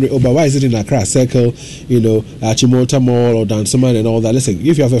might be wondering, but why is it in Accra Circle, Achimota Mall or Dansuman and all that? Listen,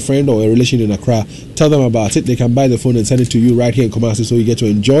 if you have a friend or a relation in Accra, tell them about it. They can buy the phone and send it to you right here in Kumasi so you get to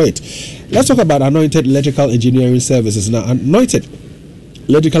enjoy it. Let's talk about Anointed Electrical Engineering Services. Now, Anointed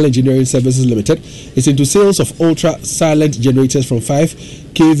Electrical Engineering Services Limited is into sales of ultra silent generators from 5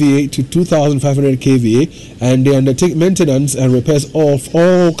 kVA to 2500 kVA, and they undertake maintenance and repairs of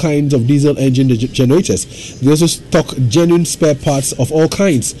all kinds of diesel engine generators. They also stock genuine spare parts of all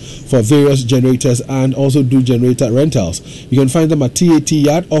kinds for various generators and also do generator rentals. You can find them at TAT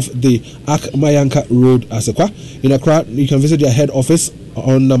Yard off the Akmayanka Road, Asekwa. In Accra, you can visit their head office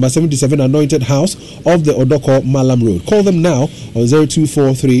on number 77 Anointed House of the Odoko Malam Road. Call them now on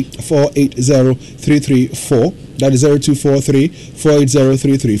 0243 480 334. That is 0243 480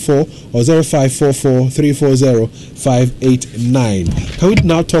 334 or 0544 340 589. Can we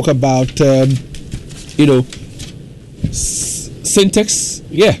now talk about Syntex?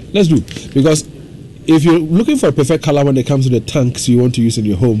 Yeah, let's do. Because if you're looking for a perfect color when it comes to the tanks you want to use in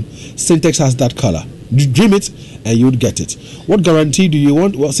your home, Syntex has that color. Dream it and you would get it. What guarantee do you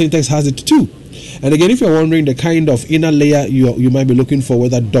want? Well, Syntex has it too. And again, if you're wondering the kind of inner layer you might be looking for,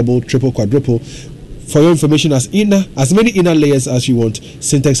 whether double, triple, quadruple, for your information, as many inner layers as you want,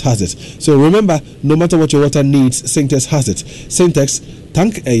 Syntex has it. So remember, no matter what your water needs, Syntex has it. Syntex,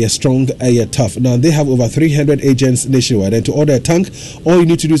 tank air strong, air tough. Now they have over 300 agents nationwide, and to order a tank, all you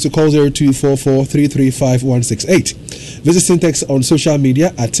need to do is to call 0244 335 168. Visit Syntex on social media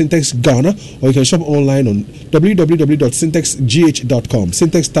at Syntex Ghana, or you can shop online on www.syntexgh.com.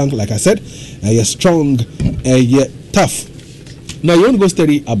 Syntex tank, like I said, air strong, air tough. Now you want to go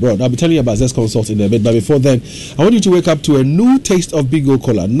study abroad. I'll be telling you about Zest Consult in a bit, but before then, I want you to wake up to a new taste of Bigo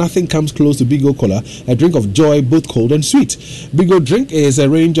Cola. Nothing comes close to Bigo Cola, a drink of joy, both cold and sweet. Bigo Drink is a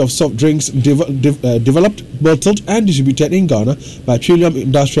range of soft drinks developed, bottled, and distributed in Ghana by Trillium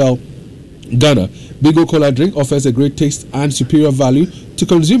Industrial Ghana. Bigo Cola drink offers a great taste and superior value to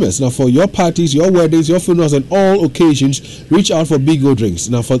consumers. Now, for your parties, your weddings, your funerals, and all occasions, reach out for Bigo drinks.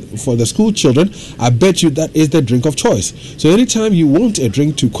 Now, for the school children, I bet you that is the drink of choice. So, anytime you want a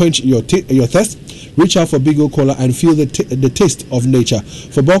drink to quench your thirst, reach out for Bigo Cola and feel the taste of nature.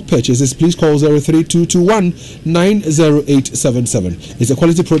 For bulk purchases, please call 03221 90877. It's a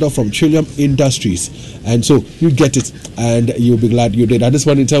quality product from Trillium Industries, and so you get it, and you'll be glad you did. At this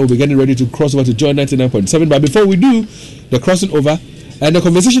point in time, we'll be getting ready to cross over to Joy 99.7. But before we do the crossing over, and the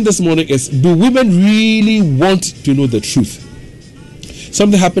conversation this morning is: do women really want to know the truth?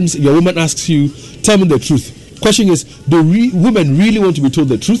 Something happens, your woman asks you, tell me the truth. Question is, do women really want to be told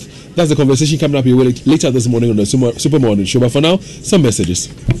the truth? That's the conversation coming up here later this morning on the Super Morning Show. But for now, some messages.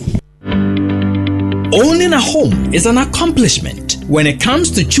 Owning a home is an accomplishment. When it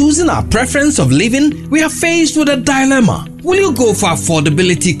comes to choosing our preference of living, we are faced with a dilemma. Will you go for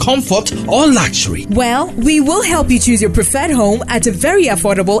affordability, comfort, or luxury? Well, we will help you choose your preferred home at a very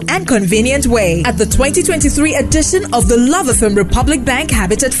affordable and convenient way at the 2023 edition of the Love FM Republic Bank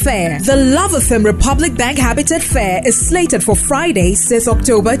Habitat Fair. The Love FM Republic Bank Habitat Fair is slated for Friday, 6th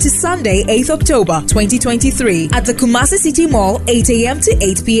October to Sunday, 8th October 2023 at the Kumasi City Mall, 8 a.m. to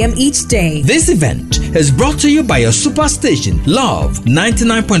 8 p.m. each day. This event is brought to you by your superstation, Love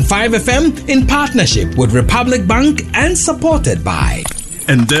 99.5 FM, in partnership with Republic Bank and supported by...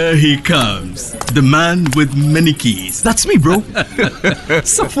 And there he comes, the man with many keys. That's me, bro.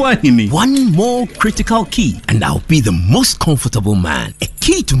 Safwahini. One more critical key, and I'll be the most comfortable man. A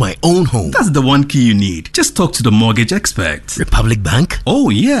key to my own home. That's the one key you need. Just talk to the mortgage expert. Republic Bank? Oh,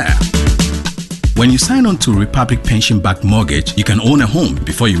 yeah. When you sign on to Republic Pension-Backed Mortgage, you can own a home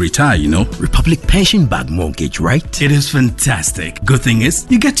before you retire, you know. Republic Pension-Backed Mortgage, right? It is fantastic. Good thing is,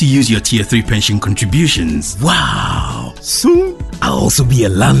 you get to use your Tier 3 pension contributions. Wow. Soon, I'll also be a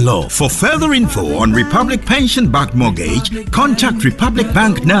landlord. For further info on Republic Pension-Backed Mortgage, contact Republic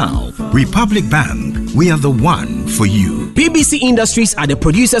Bank now. Republic Bank, we are the one for you. BBC Industries are the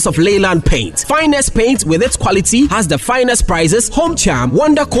producers of Leyland Paint. Finest paint with its quality has the finest prices, Home Charm,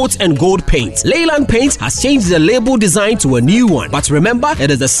 Wonder Coat and Gold Paint. Leyland Paint has changed the label design to a new one. But remember,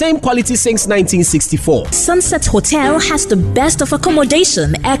 it is the same quality since 1964. Sunset Hotel has the best of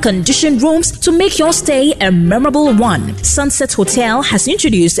accommodation, air-conditioned rooms to make your stay a memorable one. Sunset Hotel has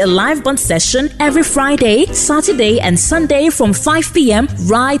introduced a live band session every Friday, Saturday and Sunday from 5 p.m.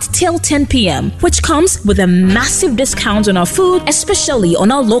 right till 10 p.m. which comes with a massive discount on our food, especially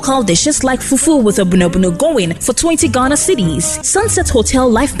on our local dishes like fufu with a bunobuno going for 20 Ghana cedis. Sunset Hotel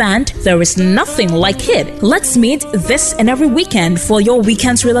Live Band, there is nothing like it. Let's meet this and every weekend for your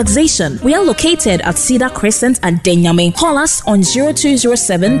weekend's relaxation. We are located at Cedar Crescent at Denyame. Call us on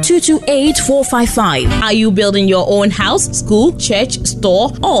 0207 228 455. Are you building your own house, school, church,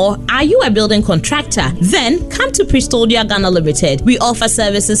 store, or are you a building contractor? Then come to Pristodia Ghana Limited. We offer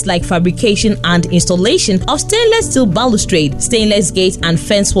services like fabrication and installation of stainless steel balustrade, stainless gate and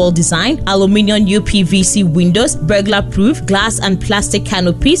fence wall design, aluminium UPVC windows, burglar-proof glass and plastic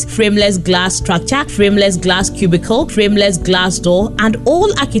canopies, frameless glass structure, frameless glass cubicle, frameless glass door, and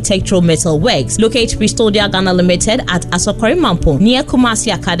all architectural metal works. Locate Pristodia Ghana Limited at Asokore Mampo, near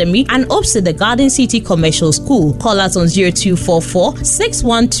Kumasi Academy and opposite the Garden City Commercial School. Call us on 0244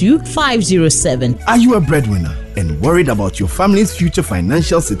 612 507. Are you a breadwinner and worried about your family's future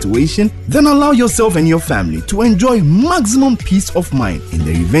financial situation? Then allow yourself and your family to enjoy maximum peace of mind in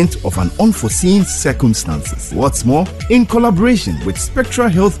the event of an unforeseen circumstances. What's more, in collaboration with Spectra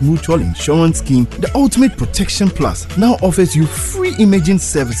Health Mutual Insurance Scheme, the Ultimate Protection Plus now offers you free imaging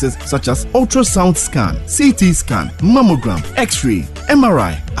services such as ultrasound scan, CT scan, mammogram, X-ray,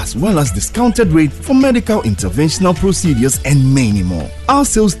 MRI, as well as discounted rate for medical interventional procedures and many more. Our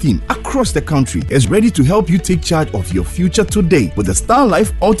sales team across the country is ready to help you take charge of your future today with the Star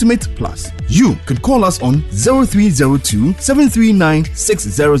Life Ultimate Plus. You can call us on 0302 739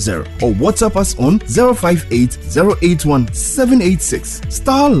 600 or WhatsApp us on 058 081 786.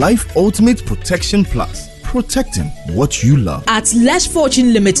 Star Life Ultimate Protection Plus. Protecting what you love. At Lesh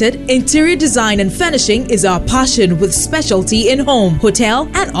Fortune Limited, interior design and furnishing is our passion with specialty in home, hotel,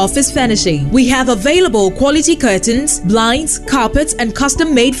 and office furnishing. We have available quality curtains, blinds, carpets, and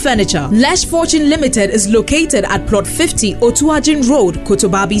custom-made furniture. Lesh Fortune Limited is located at Plot 50 Otuajin Road,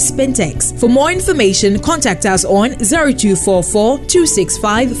 Kotobabi, Spintex. For more information, contact us on 0244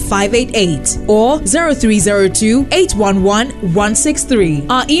 265 588 or 0302 811 163.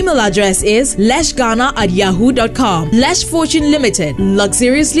 Our email address is leshghana@yahoo.com. Lesh Fortune Limited,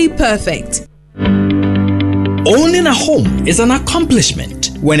 luxuriously perfect. Owning a home is an accomplishment.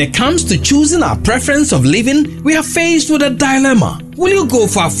 When it comes to choosing our preference of living, we are faced with a dilemma. Will you go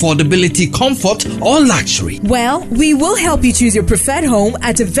for affordability, comfort, or luxury? Well, we will help you choose your preferred home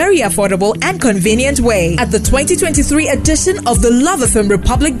at a very affordable and convenient way at the 2023 edition of the Love FM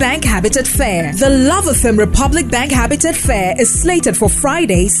Republic Bank Habitat Fair. The Love FM Republic Bank Habitat Fair is slated for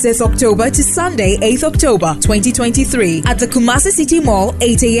Friday, 6th October to Sunday, 8th October 2023 at the Kumasi City Mall,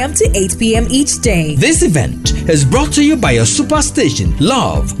 8 a.m. to 8 p.m. each day. This event is brought to you by your superstation,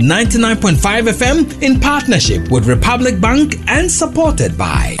 Love 99.5 FM, in partnership with Republic Bank and supported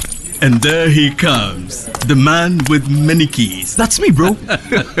by... And there he comes, the man with many keys. That's me, bro.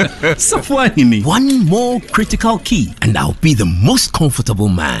 Safwahini. One more critical key, and I'll be the most comfortable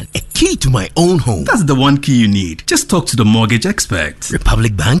man. A key to my own home. That's the one key you need. Just talk to the mortgage expert.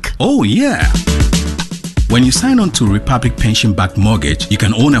 Republic Bank? Oh, yeah. When you sign on to Republic Pension Backed Mortgage, you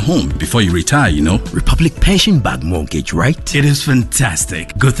can own a home before you retire, you know. Republic Pension Backed Mortgage, right? It is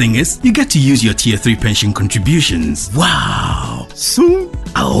fantastic. Good thing is, you get to use your Tier 3 pension contributions. Wow. Soon,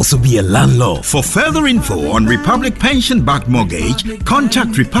 I'll also be a landlord. For further info on Republic Pension Backed Mortgage,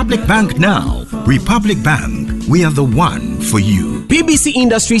 contact Republic Bank now. Republic Bank, we are the one for you. PBC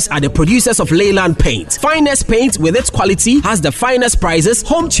Industries are the producers of Leyland Paint. Finest paint with its quality has the finest prices,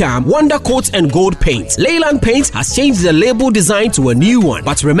 Home Charm, Wonder Coat and Gold Paint. Leyland Paint has changed the label design to a new one.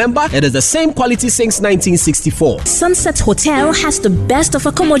 But remember, it is the same quality since 1964. Sunset Hotel has the best of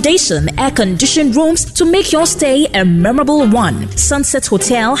accommodation, air-conditioned rooms to make your stay a memorable one. Sunset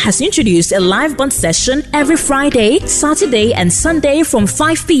Hotel has introduced a live band session every Friday, Saturday and Sunday from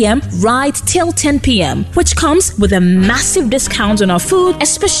 5 p.m. right till 10 p.m., which comes with a massive discount on our food,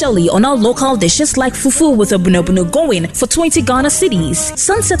 especially on our local dishes like fufu with a bunobunu going for 20 Ghana cedis.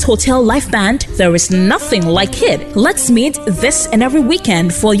 Sunset Hotel Live Band, there is nothing like it. Let's meet this and every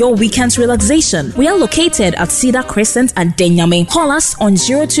weekend for your weekend's relaxation. We are located at Cedar Crescent at Denyame. Call us on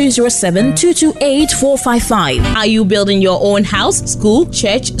 0207-228-455. Are you building your own house, school,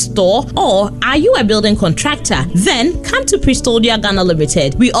 church, store, or are you a building contractor? Then come to Pristodia Ghana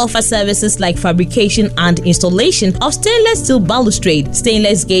Limited. We offer services like fabrication and installation of stainless steel balustrade,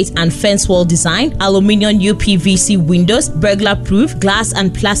 stainless gate and fence wall design, aluminium UPVC windows, burglar-proof glass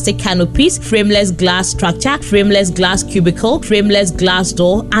and plastic canopies, frameless glass structure, frameless glass cubicle, frameless glass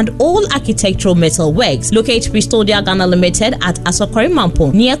door, and all architectural metal works. Locate Pristodia Ghana Limited at Asokore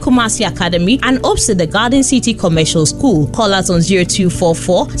Mampo, near Kumasi Academy and opposite the Garden City Commercial School. Call us on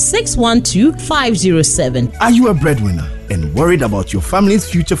 0244-612-507. Are you a breadwinner and worried about your family's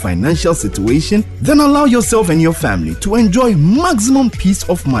future financial situation? Then allow yourself and your family to enjoy maximum peace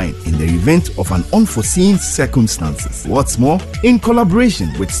of mind in the event of an unforeseen circumstances. What's more, in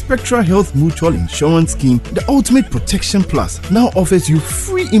collaboration with Spectra Health Mutual Insurance Scheme, the Ultimate Protection Plus now offers you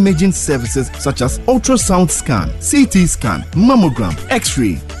free imaging services such as ultrasound scan, CT scan, mammogram,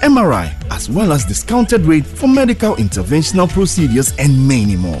 X-ray, MRI, as well as discounted rate for medical interventional procedures and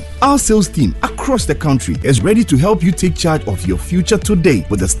many more. Our sales team across the country is ready to help you take charge of your future today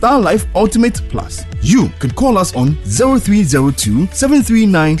with the Star Life Ultimate Plus. You could call us on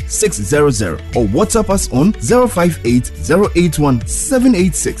 0302-739-600 or WhatsApp us on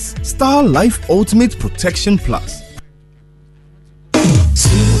 058-081-786. Star Life Ultimate Protection Plus.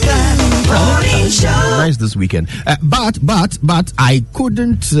 Nice this weekend, but I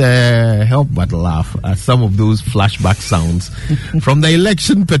couldn't help but laugh at some of those flashback sounds from the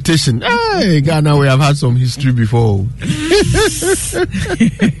election petition. Hey, Ghana, we have had some history before.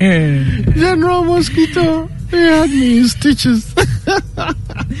 General Mosquito, he had me in stitches.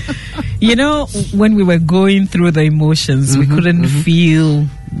 You know, when we were going through the emotions, we couldn't feel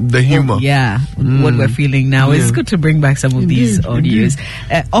the humor. What we're feeling now. It's good to bring back some of these audios.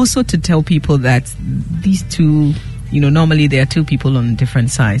 Also to tell people that these two, normally there are two people on different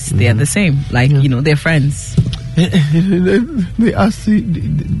sides. They are the same. They're friends. They asked,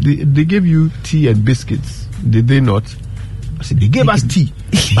 they gave you tea and biscuits, did they not? I said, they gave us tea,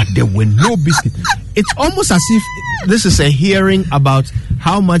 but there were no biscuits. It's almost as if this is a hearing about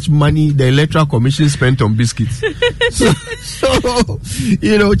how much money the Electoral Commission spent on biscuits. So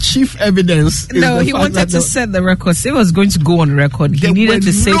chief evidence. No, he wanted to set the record. It was going to go on record. He needed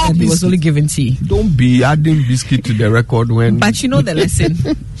to say that he was only given tea. Don't be adding biscuit to the record when. But you know the lesson.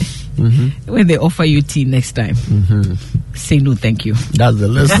 When they offer you tea next time, say no, thank you. That's the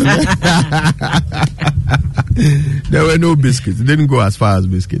lesson. There were no biscuits. It didn't go as far as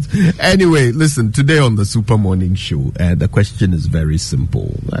biscuits. Anyway, listen, today on the Super Morning Show, the question is very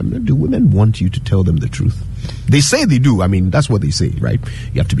simple. Do women want you to tell them the truth? They say they do. I mean, that's what they say, right?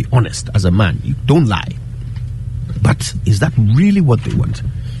 You have to be honest as a man. You don't lie. But is that really what they want?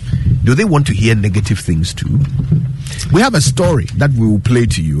 Do they want to hear negative things too? We have a story that we will play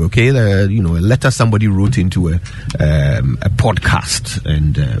to you, okay? A letter somebody wrote into a podcast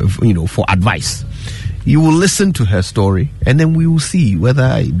and, for advice. You will listen to her story and then we will see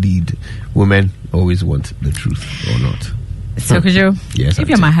whether indeed women always want the truth or not. So, Kujo, yes, if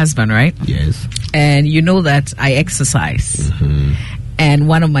you're my husband, right? Yes. And you know that I exercise. And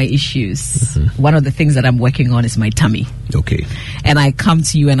one of my issues, one of the things that I'm working on is my tummy. Okay. And I come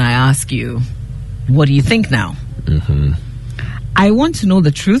to you and I ask you, what do you think now? I want to know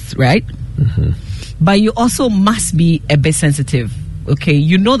the truth, right? But you also must be a bit sensitive. Okay,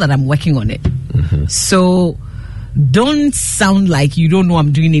 you know that I'm working on it. So don't sound like you don't know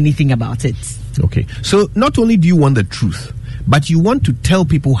I'm doing anything about it. Okay. So not only do you want the truth, but you want to tell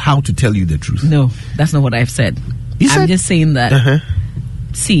people how to tell you the truth. No, that's not what I've said. I'm just saying that,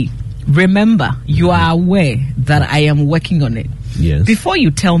 see, remember, you are aware that I am working on it. Yes. Before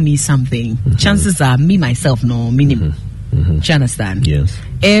you tell me something, chances are me myself no minimum. Do you understand? Yes.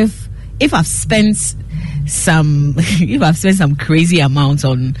 If I've spent some crazy amount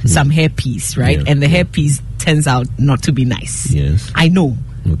on some hairpiece, right? Yeah. And the hairpiece turns out not to be nice. Yes. I know.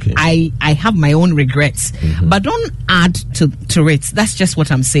 Okay. I have my own regrets, but don't add to it. That's just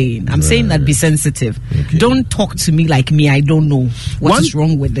what I'm saying. I'm saying that be sensitive. Okay. Don't talk to me like me. I don't know what is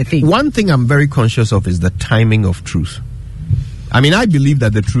wrong with the thing. One thing I'm very conscious of is the timing of truth. I mean, I believe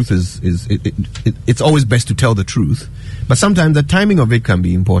that the truth it's always best to tell the truth, but sometimes the timing of it can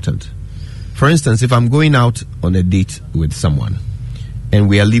be important. For instance, if I'm going out on a date with someone and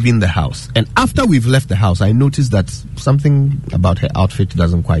we are leaving the house, and after we've left the house, I notice that something about her outfit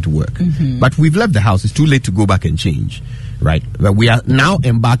doesn't quite work. But we've left the house, it's too late to go back and change, right? But we are now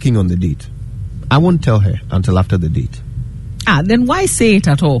embarking on the date. I won't tell her until after the date. Then why say it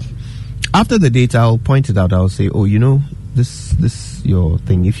at all? After the date, I'll point it out. I'll say, oh, you know, this your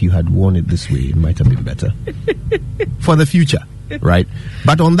thing, if you had worn it this way, it might have been better for the future, right?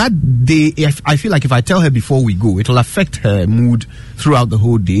 But on that day, I feel like if I tell her before we go, it'll affect her mood throughout the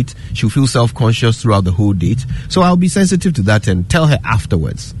whole date. She'll feel self-conscious throughout the whole date. So I'll be sensitive to that and tell her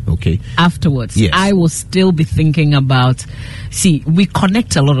afterwards, okay? Afterwards, yes. I will still be thinking about, see, we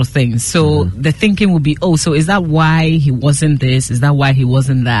connect a lot of things. So the thinking will be, oh, so is that why he wasn't this? Is that why he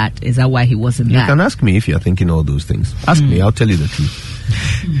wasn't that? Is that why he wasn't You that? can ask me if you're thinking all those things. Ask me, I'll tell you the truth.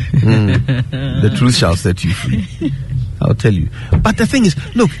 The truth shall set you free. I'll tell you. But the thing is,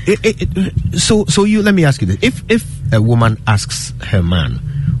 look, so you, let me ask you this. If a woman asks her man,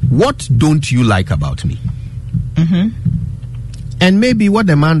 what don't you like about me? And maybe what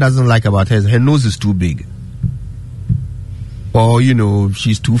the man doesn't like about her is her nose is too big. Or, you know,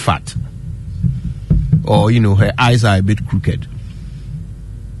 she's too fat. Or, you know, her eyes are a bit crooked.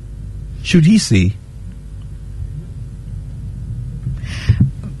 Should he say,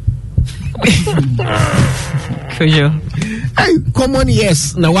 hey, come on,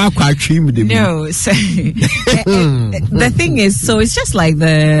 yes. Now I quite treat me. No, so the thing is, so it's just like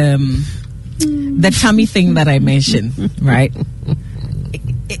the tummy thing that I mentioned, right?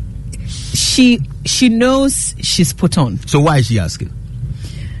 She knows she's put on. So why is she asking?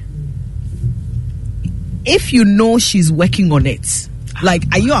 If you know she's working on it, like,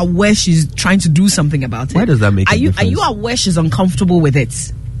 are you aware she's trying to do something about it? Why does that make a difference? Are you aware she's uncomfortable with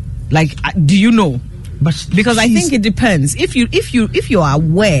it? Like, do you know? Because I think it depends. If you are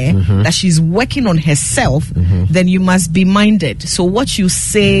aware that she's working on herself, then you must be minded. So what you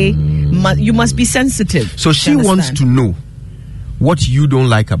say, you must be sensitive. So she wants to know what you don't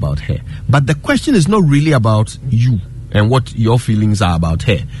like about her. But the question is not really about you and what your feelings are about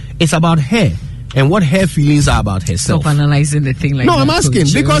her. It's about her and what her feelings are about herself. Stop analyzing the thing like no, that. No, I'm asking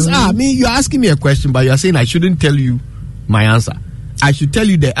because you're asking me a question, but you're saying I shouldn't tell you my answer. I should tell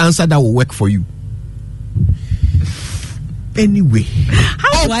you the answer that will work for you. Anyway,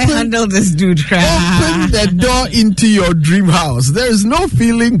 how do I handle this dude? Open the door into your dream house. There is no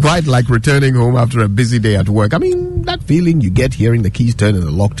feeling quite like returning home after a busy day at work. I mean, that feeling you get hearing the keys turn in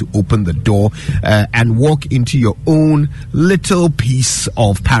the lock to open the door and walk into your own little piece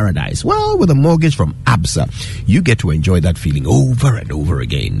of paradise. Well, with a mortgage from Absa, you get to enjoy that feeling over and over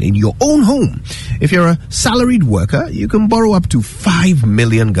again in your own home. If you're a salaried worker, you can borrow up to 5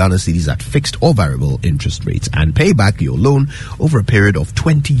 million Ghana cedis at fixed or variable interest rates and pay back your loan over a period of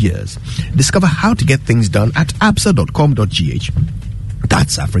 20 years. Discover how to get things done at absa.com.gh.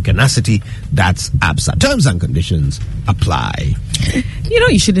 That's Africanacity. That's Absa. Terms and conditions apply. You know,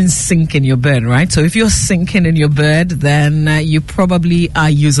 you shouldn't sink in your bed, right? So if you're sinking in your bed, then you probably are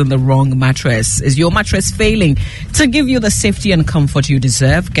using the wrong mattress. Is your mattress failing to give you the safety and comfort you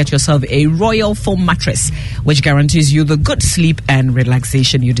deserve? Get yourself a Royal Foam mattress, which guarantees you the good sleep and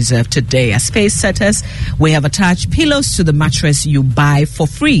relaxation you deserve today. As Space Setters, we have attached pillows to the mattress you buy for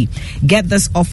free. Get this offer